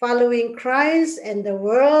following Christ and the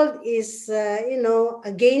world is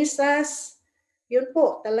against us. Yun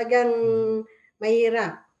po, talagang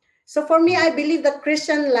mahirap. So for me, I believe that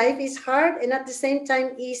Christian life is hard and at the same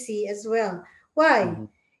time easy as well. Why?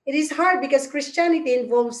 It is hard because Christianity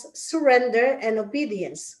involves surrender and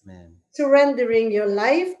obedience. Surrendering your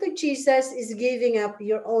life to Jesus is giving up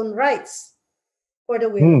your own rights for the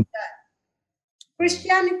will of God.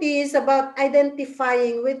 Christianity is about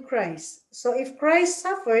identifying with Christ. So if Christ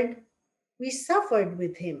suffered, we suffered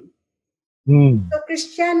with him. So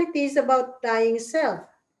Christianity is about dying self.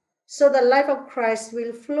 So the life of Christ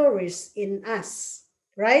will flourish in us,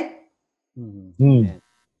 right?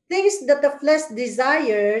 Things that the flesh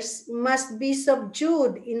desires must be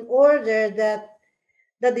subdued in order that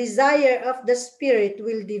the desire of the Spirit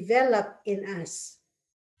will develop in us.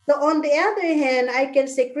 So on the other hand, I can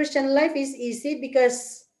say Christian life is easy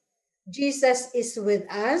because Jesus is with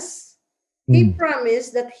us. He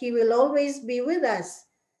promised that he will always be with us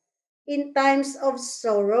in times of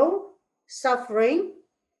sorrow, suffering,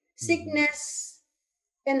 sickness,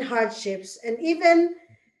 and hardships. And even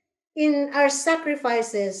in our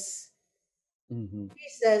sacrifices,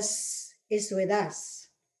 Jesus is with us.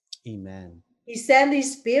 Amen. He sent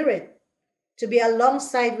his Spirit to be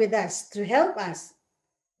alongside with us, to help us,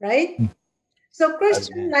 right? So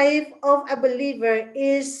Christian life of a believer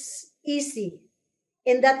is easy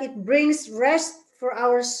in that it brings rest for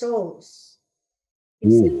our souls.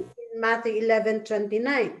 It says in Matthew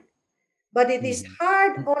 11:29. But it is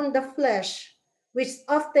hard on the flesh, which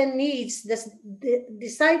often needs the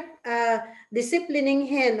disciplining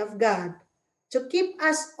hand of God to keep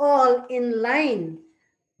us all in line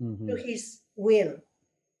to his will.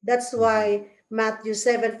 That's why Matthew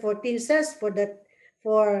 7:14 says, for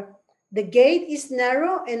the gate is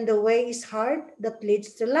narrow and the way is hard that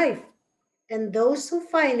leads to life, and those who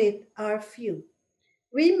find it are few.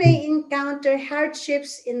 We may encounter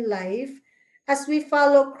hardships in life as we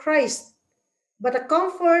follow Christ, but the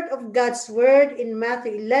comfort of God's word in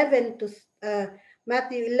Matthew 11:29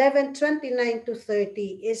 to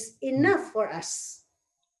 30 is enough for us.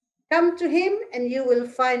 Come to him and you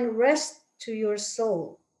will find rest to your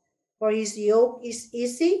soul, for his yoke is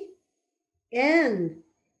easy and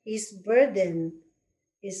his burden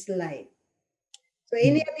is light. So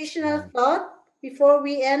any additional thought before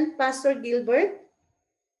we end, Pastor Gilbert?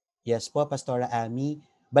 Yes po, Pastora Ami.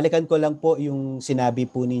 Balikan ko lang po yung sinabi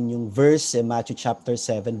po ninyong verse in Matthew chapter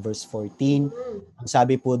 7 verse 14. Mm, Ang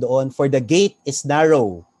sabi po doon, "For the gate is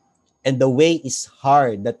narrow and the way is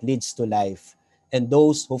hard that leads to life, and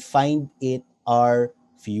those who find it are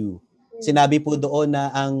few." mm, Sinabi po doon na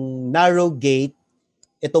ang narrow gate,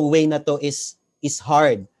 itong way na to is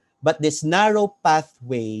hard, but this narrow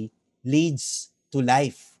pathway leads to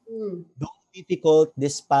life. mm, Though difficult,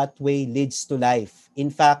 this pathway leads to life. In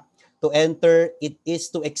fact, to enter, it is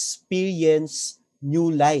to experience new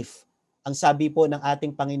life. Ang sabi po ng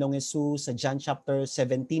ating Panginoong Yesus sa John chapter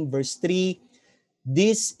 17 verse 3,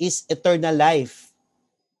 "This is eternal life,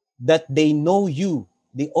 that they know you,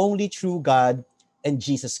 the only true God, and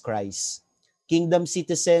Jesus Christ." Kingdom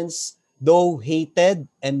citizens, though hated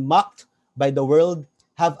and mocked by the world,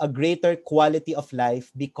 have a greater quality of life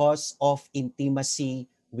because of intimacy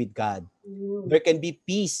with God. mm. There can be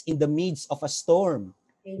peace in the midst of a storm,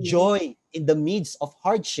 Amen. joy in the midst of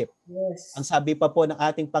hardship. Ang Yes. sabi pa po ng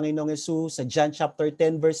ating Panginoong Yesus sa John chapter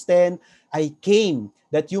 10 verse 10, "I came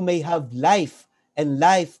that you may have life and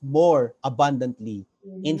life more abundantly."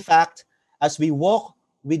 In Mhm. fact, as we walk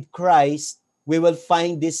with Christ, we will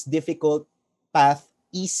find this difficult path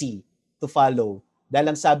easy to follow.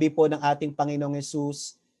 Dahil ang sabi po ng ating Panginoong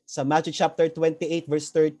Yesus sa Matthew chapter 28 verse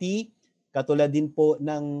 30, katulad din po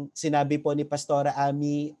ng sinabi po ni Pastora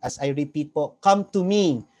Ami, as I repeat po, "Come to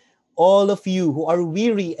me, all of you who are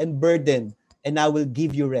weary and burdened, and I will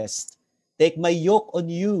give you rest. Take my yoke on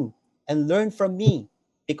you and learn from me,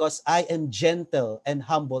 because I am gentle and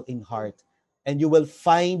humble in heart, and you will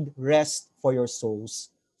find rest for your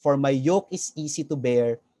souls. For my yoke is easy to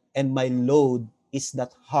bear, and my load is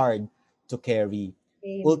not hard to carry."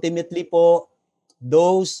 Amen. Ultimately po,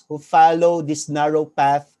 those who follow this narrow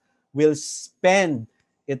path will spend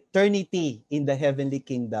eternity in the heavenly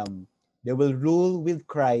kingdom. They will rule with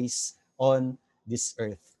Christ on this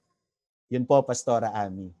earth. Yun po, Pastora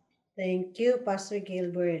Ami. Thank you, Pastor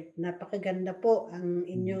Gilbert. Napakaganda po ang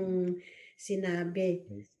inyong sinabi.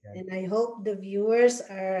 Praise God. And I hope the viewers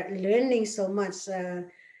are learning so much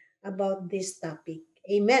about this topic.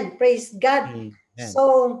 Amen. Praise God. Amen.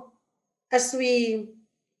 So, as we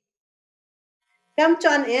come to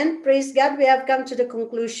an end, praise God, we have come to the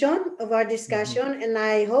conclusion of our discussion, and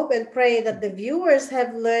I hope and pray that the viewers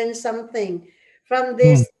have learned something from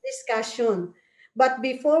this discussion. But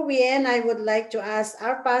before we end, I would like to ask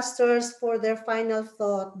our pastors for their final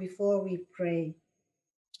thought before we pray.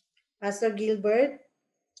 Pastor Gilbert?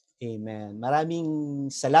 Amen.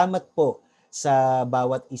 Maraming salamat po sa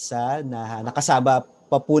bawat isa na nakasama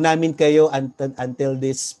pa po namin kayo until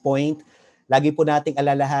this point. Lagi po nating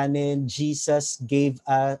alalahanin, Jesus gave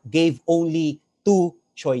only two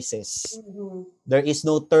choices. Mhm. There is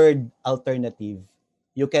no third alternative.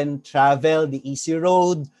 You can travel the easy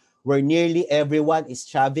road where nearly everyone is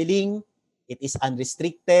traveling. It is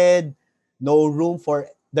unrestricted.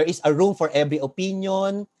 There is a room for every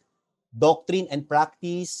opinion, doctrine, and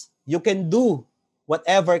practice. You can do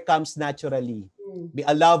whatever comes naturally. Mm. Be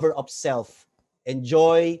a lover of self.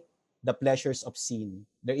 Enjoy the pleasures of sin.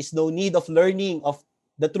 There is no need of learning of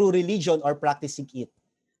the true religion or practicing it.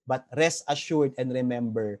 But rest assured and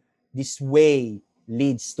remember, this way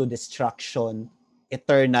leads to destruction,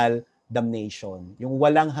 eternal damnation. Yung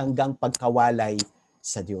walang hanggang pagkawalay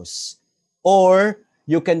sa Diyos. Or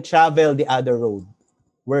you can travel the other road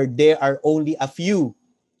where there are only a few.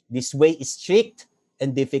 This way is strict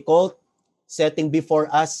and difficult, setting before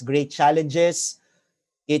us great challenges.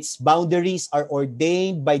 Its boundaries are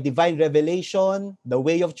ordained by divine revelation, the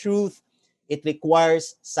way of truth. It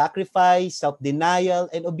requires sacrifice, self-denial,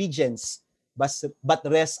 and obedience. But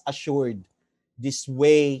rest assured, this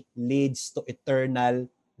way leads to eternal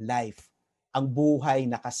life. Ang buhay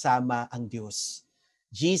na kasama ang Diyos.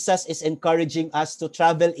 Jesus is encouraging us to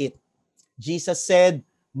travel it. Jesus said,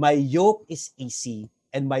 "My yoke is easy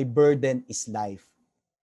and my burden is light."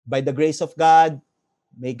 By the grace of God,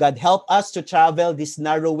 may God help us to travel this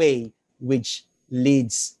narrow way which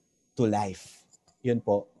leads to life. Yun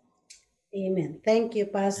po. Amen. Thank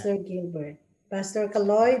you, Pastor Gilbert. Pastor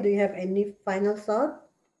Kaloy, do you have any final thought?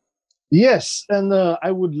 Yes, and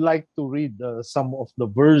I would like to read some of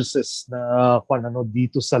the verses na kung ano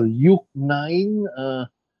dito sa Luke 9,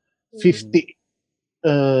 Mm. 50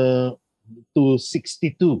 to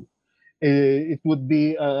 62. It would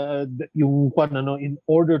be yung kung ano, in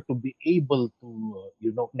order to be able to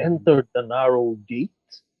enter the narrow gate,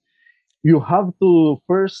 you have to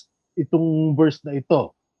first, itong verse na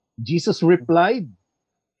ito, Jesus replied,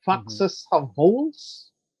 foxes have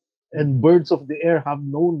holes and birds of the air have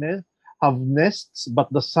have nests, but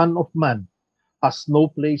the Son of Man has no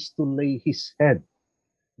place to lay his head.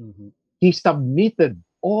 He submitted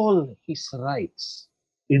all his rights.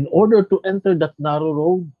 In order to enter that narrow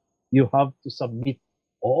road, you have to submit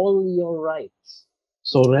all your rights.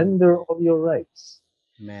 Surrender all your rights.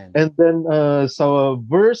 Amen. And then sa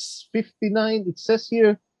verse 59, it says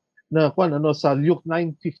here, na kung ano, sa Luke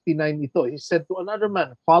 9:59 ito, he said to another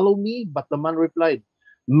man, follow me, but the man replied,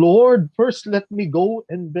 Lord, first let me go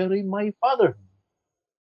and bury my father.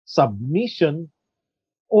 Submission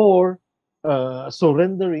or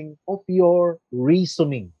surrendering of your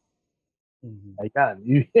reasoning. Ayan.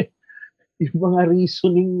 Yung mga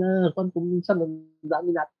reasoning na kung minsan ang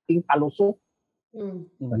dami nating palusok.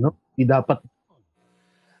 Ano? Di dapat.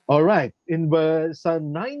 All right. Sa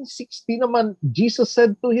 9:60 naman, Jesus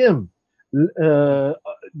said to him,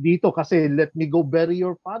 dito kasi, let me go bury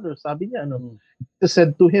your father. Sabi niya, ano? Jesus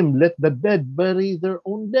said to him, let the dead bury their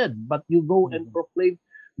own dead, but you go and proclaim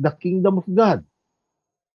the kingdom of God.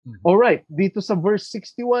 All right. Dito sa verse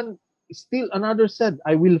 61, still another said,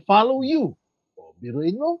 I will follow you. O,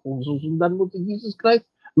 biruin mo, kung susundan mo si Jesus Christ,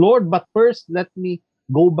 Lord, but first, let me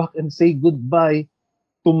go back and say goodbye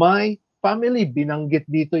to my family. Binanggit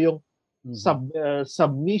dito yung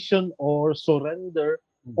submission or surrender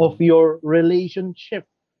of your relationship.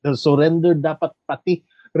 The surrender dapat pati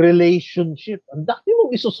relationship. Ang dami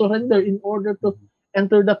mong iso-surrender in order to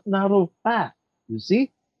enter that narrow path. You see?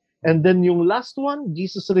 And then yung last one,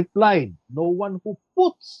 Jesus replied, no one who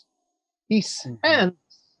puts his hands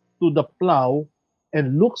to the plow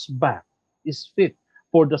and looks back is fit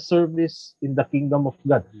for the service in the kingdom of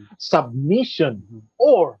God. Submission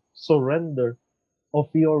or surrender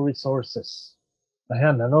of your resources.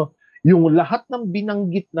 Ayan, ano? Yung lahat ng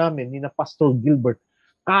binanggit namin ni na Pastor Gilbert,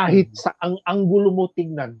 kahit sa ang anggulo mo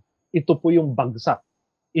tingnan, ito po yung bagsak.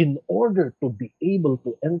 In order to be able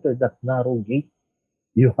to enter that narrow gate,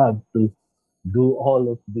 you have to do all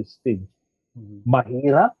of these things.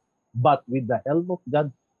 Mahirap, but with the help of God,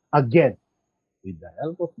 again, with the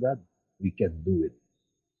help of God, we can do it.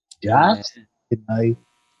 Just deny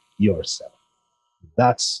yourself.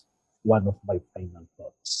 That's one of my final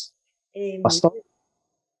thoughts. Amen. Pastor?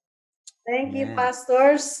 Thank you,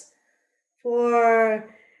 pastors, for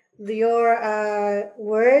your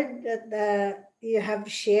word that you have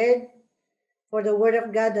shared, for the word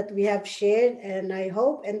of God that we have shared. And I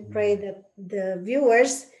hope and pray that the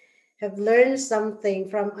viewers have learned something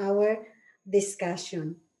from our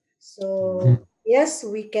discussion. So, yes,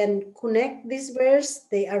 we can connect these verses.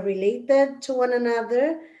 They are related to one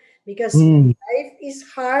another because life is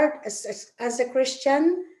hard as a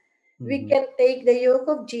Christian. We can take the yoke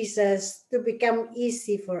of Jesus to become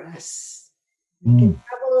easy for us. We can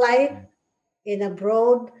travel light in a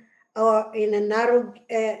broad or in a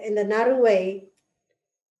narrow way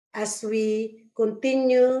as we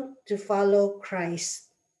continue to follow Christ.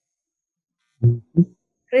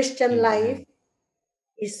 Christian life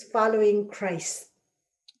is following Christ.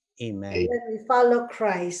 Amen. When we follow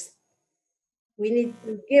Christ, we need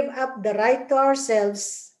to give up the right to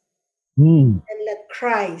ourselves and let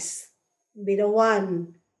Christ be the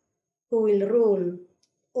one who will rule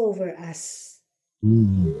over us.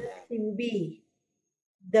 Let him be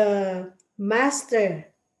the master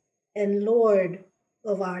and Lord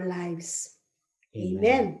of our lives.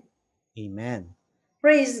 Amen. Amen.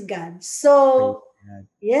 Praise God. So,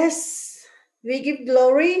 yes, we give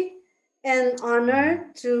glory and honor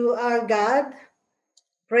to our God.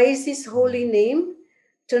 Praise his holy name.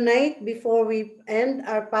 Tonight, before we end,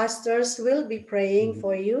 our pastors will be praying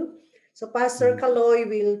for you. So Pastor Kaloy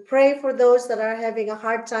will pray for those that are having a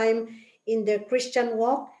hard time in their Christian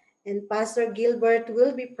walk. And Pastor Gilbert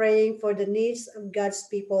will be praying for the needs of God's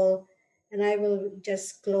people. And I will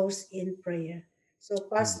just close in prayer. So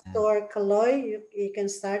Pastor Kaloy, you can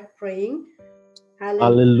start praying.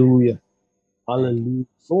 Hallelujah. Hallelujah.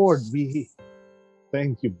 Lord, we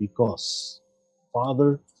thank you because,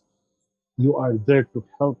 Father, you are there to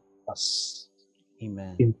help us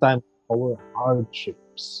in time of our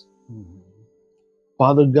hardships.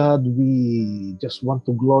 Father God, we just want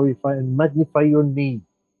to glorify and magnify your name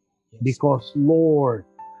because, Lord,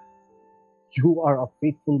 you are a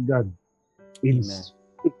faithful God in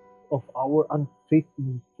spite of our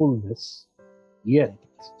unfaithfulness, yet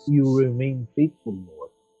you remain faithful, Lord.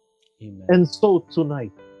 Amen. And so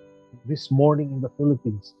tonight, this morning in the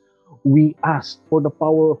Philippines, we ask for the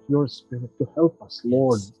power of your Spirit to help us,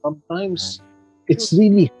 Lord. Yes. Sometimes it's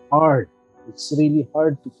really hard. It's really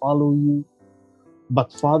hard to follow you.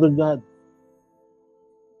 But Father God,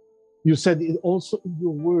 you said it also in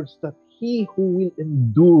your words that he who will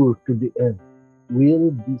endure to the end will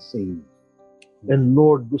be saved. And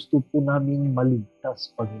Lord, gusto po namin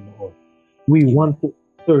maligtas, Panginoon. We Amen. want to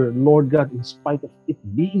enter, Lord God, in spite of it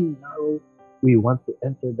being narrow, we want to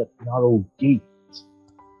enter that narrow gate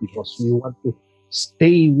because Yes. we want to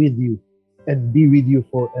stay with you and be with you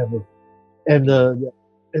forever.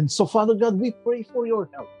 And so, Father God, we pray for your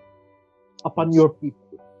help upon your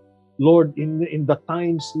people. Lord, in the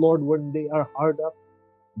times, Lord, when they are hard up,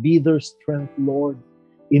 be their strength, Lord.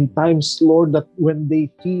 In times, Lord, that when they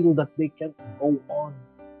feel that they can't go on,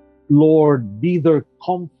 Lord, be their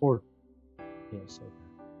comfort. Yes.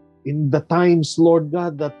 In the times, Lord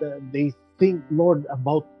God, that they think, Lord,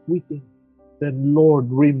 about quitting, then, Lord,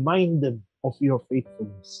 remind them of your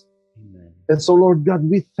faithfulness. Amen. And so, Lord God,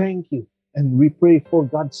 we thank you and we pray for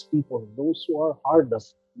God's people, those who are hard up,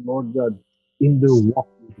 Lord God, in their walk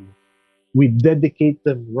with you. We dedicate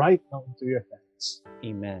them right now into your hands.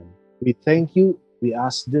 Amen. We thank you. We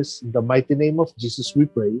ask this in the mighty name of Jesus, we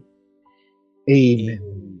pray. Amen.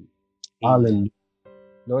 Amen. Hallelujah.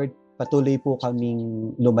 Lord, patuloy po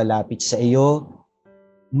kaming lumalapit sa iyo.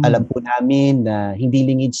 Alam po namin na hindi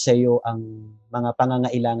lingid sa iyo ang mga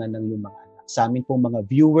pangangailangan ng iyong mga anak. Sa amin pong mga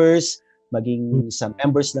viewers, maging sa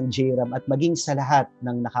members ng JRAM at maging sa lahat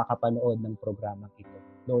ng nakakapanood ng programang ito.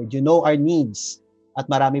 Lord, you know our needs. At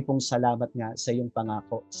marami pong salamat nga sa iyong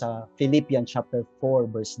pangako sa Philippians chapter 4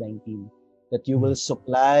 verse 19 that you will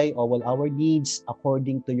supply all our needs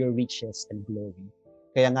according to your riches and glory.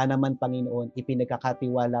 Kaya nga naman, Panginoon,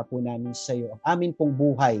 ipinagkakatiwala po namin sa iyo ang amin pong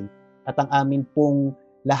buhay at ang amin pong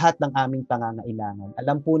lahat ng aming pangangailangan.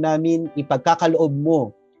 Alam po namin, ipagkakaloob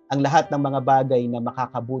mo ang lahat ng mga bagay na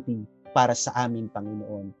makakabuti para sa amin,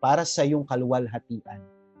 Panginoon, para sa iyong kaluwalhatian.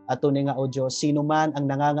 At tunay nga, O Diyos, sino man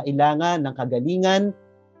ang nangangailangan ng kagalingan,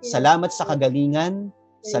 salamat sa kagalingan,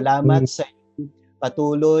 salamat sa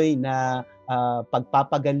patuloy na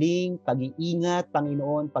pagpapagaling, pag-iingat,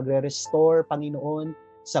 Panginoon, pagre-restore, Panginoon,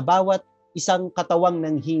 sa bawat isang katawang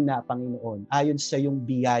nanghina, Panginoon, ayon sa iyong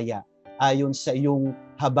biyaya, ayon sa iyong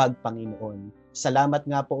habag, Panginoon. Salamat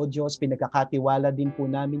nga po, O Diyos, pinagkakatiwala din po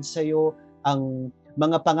namin sa iyo ang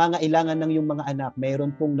mga pangangailangan ng iyong mga anak.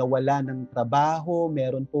 Mayroon pong nawala ng trabaho,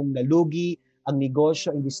 mayroon pong nalugi ang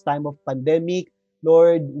negosyo in this time of pandemic.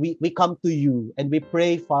 Lord, we come to you and we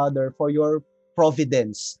pray, Father, for your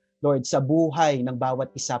providence, Lord, sa buhay ng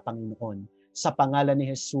bawat isa, Panginoon. Sa pangalan ni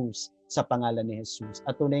Jesus, sa pangalan ni Jesus.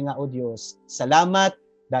 At tunay nga, O Diyos, salamat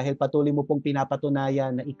dahil patuloy mo pong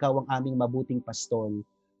pinapatunayan na ikaw ang aming mabuting pastol.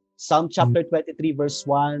 Psalm chapter 23 verse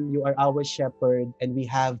 1, you are our shepherd and we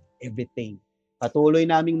have everything. Patuloy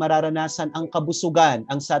naming mararanasan ang kabusugan,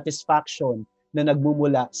 ang satisfaction na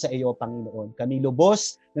nagmumula sa iyo, Panginoon. Kami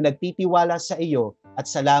lubos na nagtitiwala sa iyo at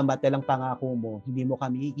salamat dahil ang pangako mo, hindi mo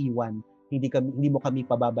kami iiwan, hindi mo kami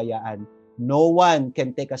pababayaan. No one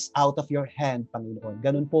can take us out of your hand, Panginoon.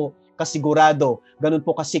 Ganun po kasigurado, ganun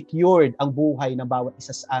po kasecured ang buhay ng bawat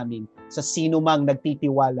isa sa amin, sa sino mang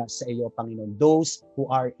nagtitiwala sa iyo, Panginoon. Those who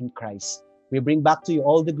are in Christ. We bring back to you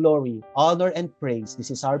all the glory, honor, and praise. This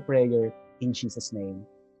is our prayer in Jesus' name.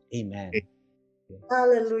 Amen.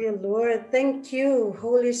 Hallelujah, Lord. Thank you,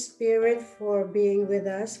 Holy Spirit, for being with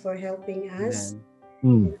us, for helping us,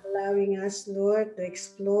 and allowing us, Lord, to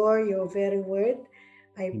explore your very word.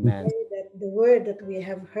 I pray that the word that we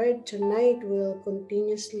have heard tonight will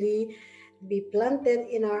continuously be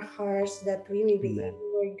planted in our hearts, that we may be able,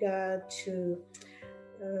 Lord God, to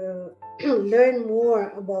learn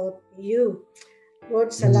more about you.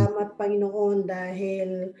 Lord, salamat, Panginoon,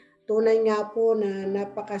 dahil tunay nga po na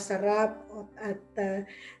napakasarap at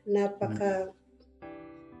napakaganda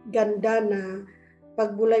na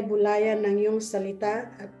pagbulay-bulayan ng iyong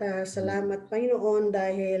salita. At salamat, Panginoon,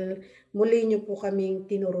 dahil muli niyo po kaming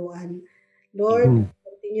tinuruan. Lord,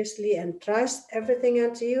 continuously entrust everything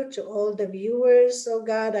unto you, to all the viewers. Oh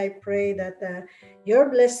God, I pray that your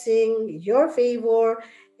blessing, your favor,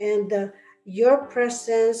 and your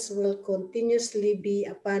presence will continuously be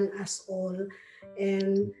upon us all.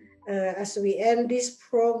 And as we end this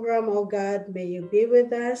program, oh God, may you be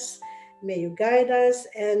with us, may you guide us,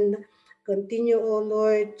 and continue, oh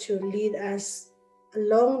Lord, to lead us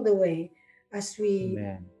along the way as we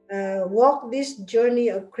walk this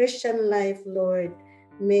journey of Christian life, Lord.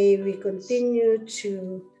 May we continue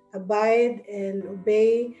to abide and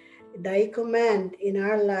obey thy command in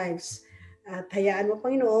our lives. At hayaan mo,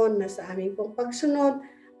 Panginoon, na sa aming pong pagsunod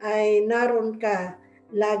ay naroon ka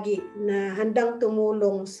lagi na handang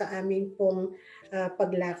tumulong sa aming pong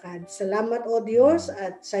paglakad. Salamat, O Diyos,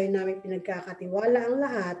 at sa'yo namin pinagkakatiwala ang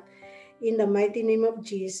lahat. In the mighty name of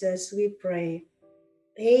Jesus, we pray.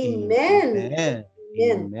 Amen. Amen.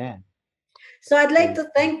 Amen. Amen. So I'd like to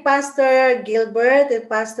thank Pastor Gilbert and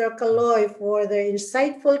Pastor Kaloy for their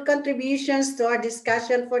insightful contributions to our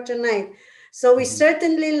discussion for tonight. So we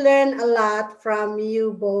certainly learn a lot from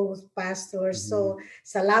you both, pastors. So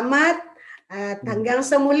salamat at hanggang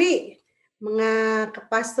sa muli, mga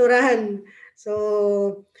kapastoran.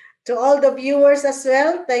 So to all the viewers as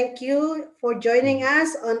well, thank you for joining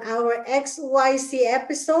us on our XYSEE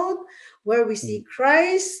episode where we see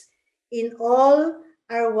Christ in all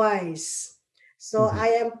our ways. So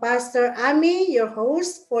I am Pastor Ami, your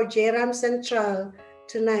host for JRAM Central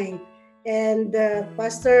tonight. And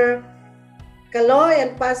Pastor Kaloy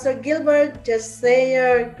and Pastor Gilbert, just say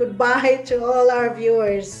your goodbye to all our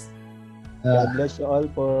viewers. God bless you all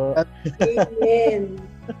po. Amen.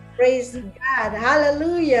 Praise God.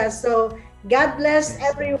 Hallelujah. So God bless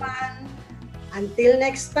everyone. Until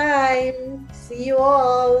next time, see you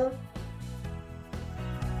all.